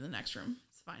treasure's going to be in the next room.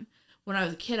 It's fine. When I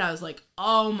was a kid, I was like,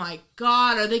 oh my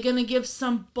God, are they going to give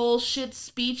some bullshit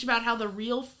speech about how the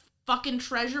real fucking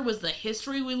treasure was the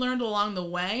history we learned along the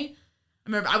way? I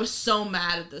remember I was so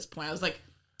mad at this point. I was like,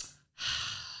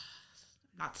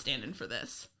 not standing for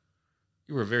this.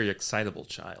 You were a very excitable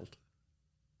child.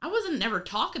 I wasn't never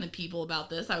talking to people about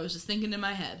this. I was just thinking in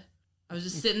my head. I was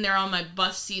just sitting there on my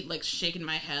bus seat, like shaking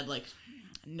my head, like,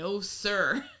 no,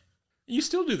 sir. You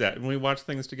still do that. When we watch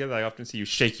things together, I often see you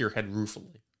shake your head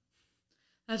ruefully.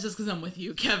 That's just because I'm with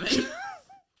you, Kevin.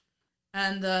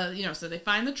 And, so they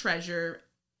find the treasure.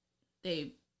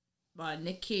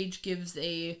 Nick Cage gives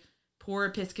a poor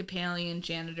Episcopalian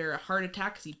janitor a heart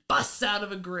attack because he busts out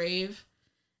of a grave.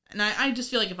 And I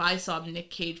just feel like if I saw Nick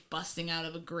Cage busting out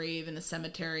of a grave in a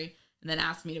cemetery and then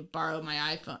asked me to borrow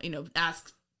my iPhone,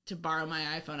 ask to borrow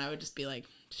my iPhone, I would just be like,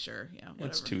 sure, yeah, whatever.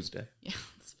 It's Tuesday. Yeah,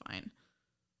 it's fine.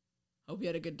 Hope you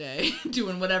had a good day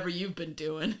doing whatever you've been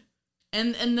doing.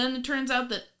 And then it turns out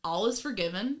that all is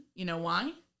forgiven. You know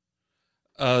why?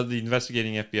 The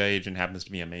investigating FBI agent happens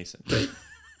to be a Mason.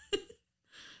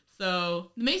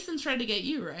 So the Masons tried to get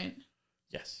you, right?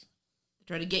 Yes.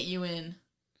 They tried to get you in.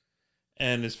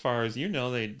 And as far as you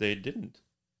know, they didn't.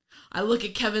 I look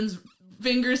at Kevin's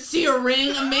fingers, see a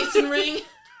ring, a Mason ring.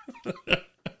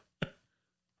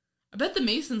 I bet the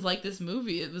Masons like this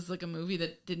movie. It was like a movie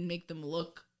that didn't make them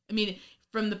look... I mean,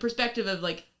 from the perspective of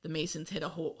like the Masons hid a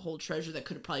whole treasure that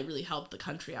could have probably really helped the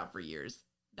country out for years.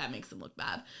 That makes them look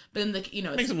bad. But in the,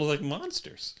 it makes them look like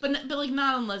monsters. But like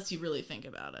not unless you really think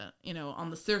about it. On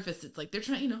the surface, it's like they're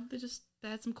trying, they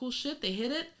had some cool shit. They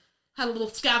hid it, had a little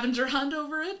scavenger hunt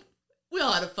over it. We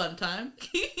all had a fun time.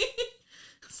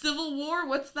 Civil War,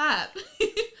 what's that?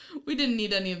 We didn't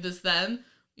need any of this then,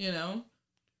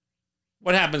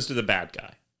 What happens to the bad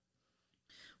guy?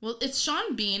 Well, it's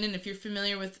Sean Bean, and if you're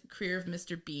familiar with the career of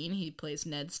Mr. Bean, he plays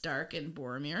Ned Stark and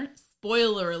Boromir.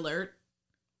 Spoiler alert.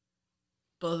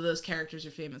 Both of those characters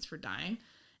are famous for dying.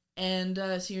 And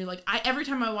so you're like, every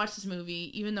time I watch this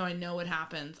movie, even though I know what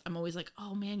happens, I'm always like,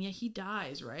 oh man, yeah, he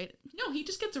dies, right? No, he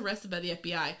just gets arrested by the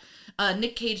FBI.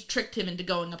 Nick Cage tricked him into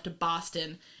going up to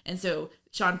Boston. And so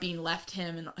Sean Bean left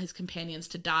him and his companions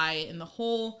to die in the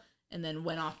hole and then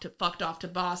fucked off to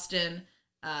Boston.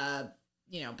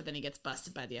 But then he gets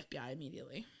busted by the FBI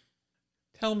immediately.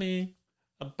 Tell me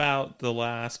about the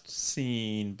last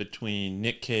scene between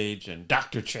Nick Cage and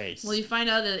Dr. Chase. Well, you find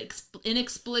out that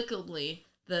inexplicably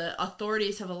the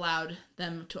authorities have allowed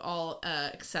them to all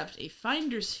accept a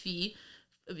finder's fee,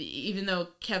 even though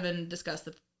Kevin discussed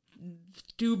the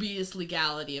dubious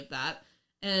legality of that.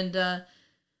 And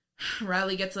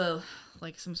Riley gets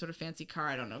some sort of fancy car.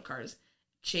 I don't know cars.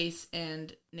 Chase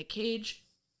and Nick Cage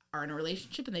are in a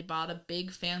relationship, and they bought a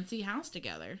big fancy house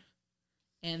together.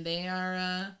 And they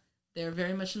are... They're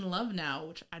very much in love now,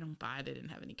 which I don't buy. They didn't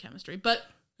have any chemistry.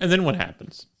 And then what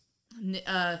happens?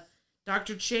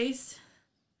 Dr. Chase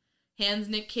hands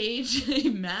Nick Cage a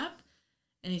map,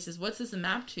 and he says, what's this a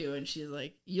map to? And she's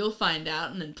like, you'll find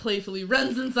out, and then playfully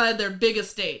runs inside their big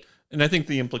estate. And I think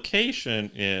the implication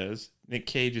is Nick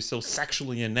Cage is so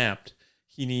sexually inept,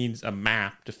 he needs a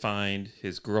map to find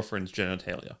his girlfriend's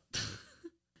genitalia.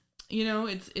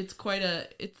 It's quite a...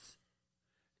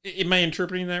 Am I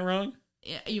interpreting that wrong?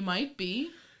 Yeah, you might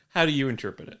be. How do you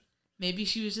interpret it? Maybe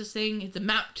she was just saying it's a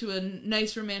map to a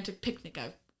nice romantic picnic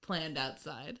I've planned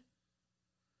outside.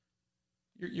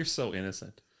 You're so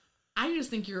innocent. I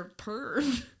just think you're a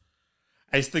perv.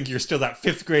 I just think you're still that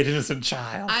 5th grade innocent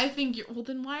child. I think you're... Well,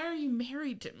 then why are you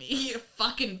married to me, you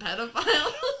fucking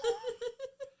pedophile?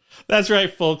 That's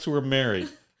right, folks. We're married.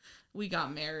 We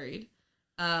got married.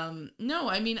 No,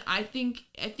 I mean, I think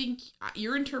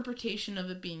your interpretation of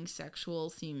it being sexual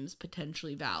seems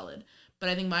potentially valid, but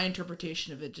I think my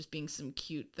interpretation of it just being some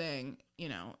cute thing,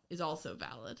 is also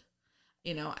valid.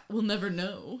 We'll never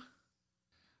know.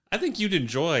 I think you'd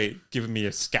enjoy giving me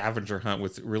a scavenger hunt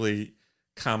with really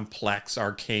complex,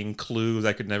 arcane clues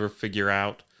I could never figure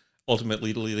out,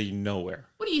 ultimately leading nowhere.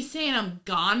 What are you saying? I'm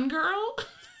Gone Girl?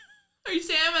 Are you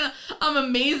saying I'm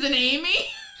Amazing Amy?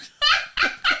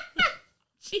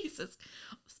 Jesus.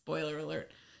 Spoiler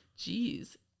alert.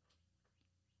 Jeez.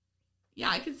 Yeah,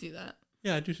 I can see that.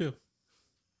 Yeah, I do too.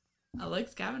 I like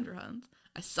scavenger hunts.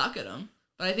 I suck at them,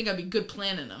 but I think I'd be good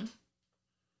planning them.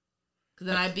 Because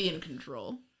then I'd be in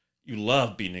control. You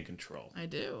love being in control. I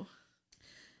do.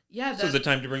 Yeah. So is it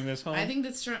time to bring this home? I think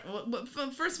that's...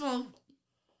 First of all,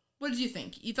 what did you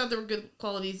think? You thought there were good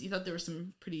qualities? You thought there were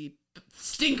some pretty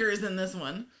stinkers in this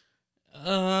one?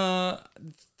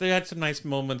 They had some nice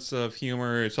moments of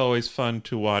humor. It's always fun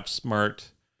to watch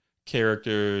smart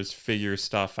characters figure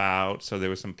stuff out, so there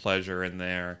was some pleasure in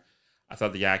there. I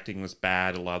thought the acting was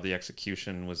bad. A lot of the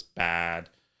execution was bad.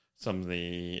 Some of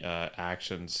the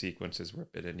action sequences were a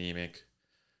bit anemic.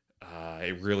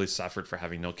 It really suffered for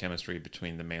having no chemistry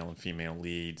between the male and female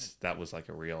leads. That was like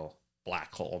a real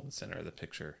black hole in the center of the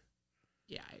picture.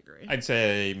 Yeah, I agree. I'd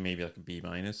say maybe like a B-.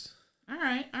 All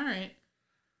right.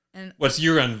 And what's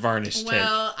your unvarnished take?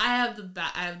 Well, I have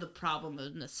the problem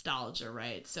of nostalgia,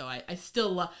 right? So I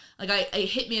still love, like, I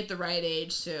hit me at the right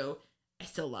age, so I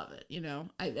still love it.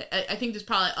 I think there's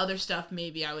probably other stuff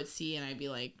maybe I would see and I'd be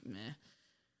like, meh.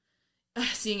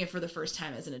 Seeing it for the first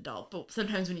time as an adult, but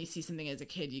sometimes when you see something as a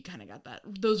kid, you kind of got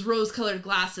those rose-colored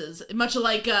glasses, much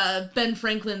like Ben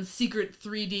Franklin's secret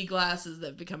 3D glasses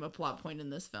that become a plot point in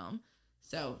this film.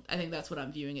 So I think that's what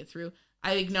I'm viewing it through.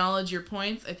 I acknowledge your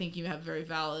points. I think you have a very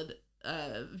valid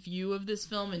view of this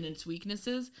film and its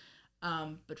weaknesses.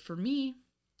 But for me,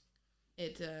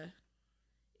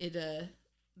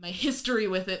 my history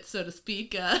with it, so to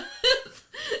speak,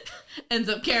 ends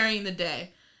up carrying the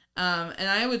day. And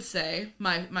I would say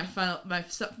my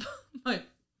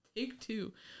take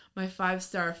 2, my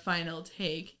 5-star final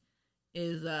take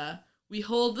is I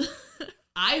hold,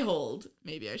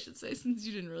 maybe I should say, since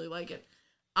you didn't really like it,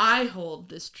 I hold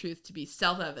this truth to be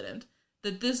self-evident,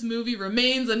 that this movie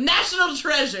remains a national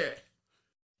treasure.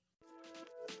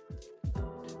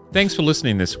 Thanks for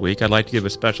listening this week. I'd like to give a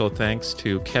special thanks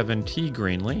to Kevin T.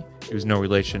 Greenlee, who's no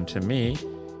relation to me.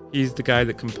 He's the guy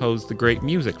that composed the great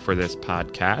music for this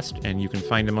podcast, and you can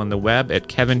find him on the web at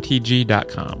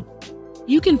kevintg.com.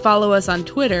 You can follow us on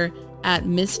Twitter at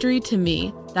Mystery to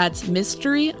Me. That's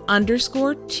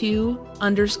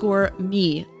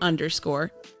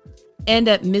mystery_to_me_. And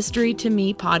at Mystery to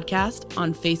Me Podcast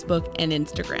on Facebook and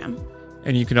Instagram.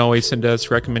 And you can always send us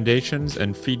recommendations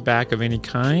and feedback of any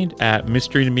kind at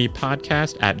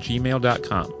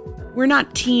mysterytomepodcast@gmail.com. We're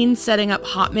not teens setting up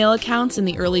Hotmail accounts in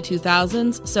the early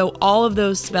 2000s, so all of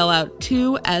those spell out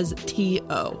 2 as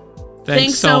T-O.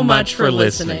 Thanks so much for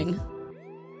listening.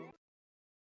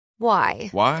 Why?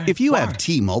 If you have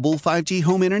T-Mobile 5G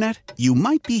home internet, you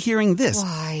might be hearing this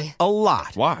Why? a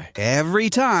lot. Why? Every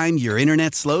time your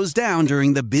internet slows down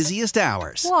during the busiest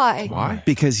hours. Why?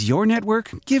 Because your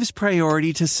network gives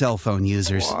priority to cell phone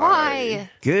users. Why?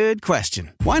 Good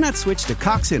question. Why not switch to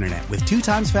Cox Internet with 2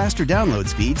 times faster download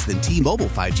speeds than T-Mobile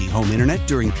 5G home internet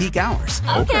during peak hours?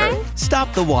 Okay.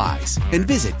 Stop the whys and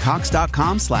visit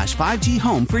cox.com/5G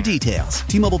home for details.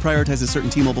 T-Mobile prioritizes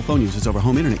certain T-Mobile phone users over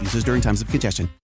home internet users during times of congestion.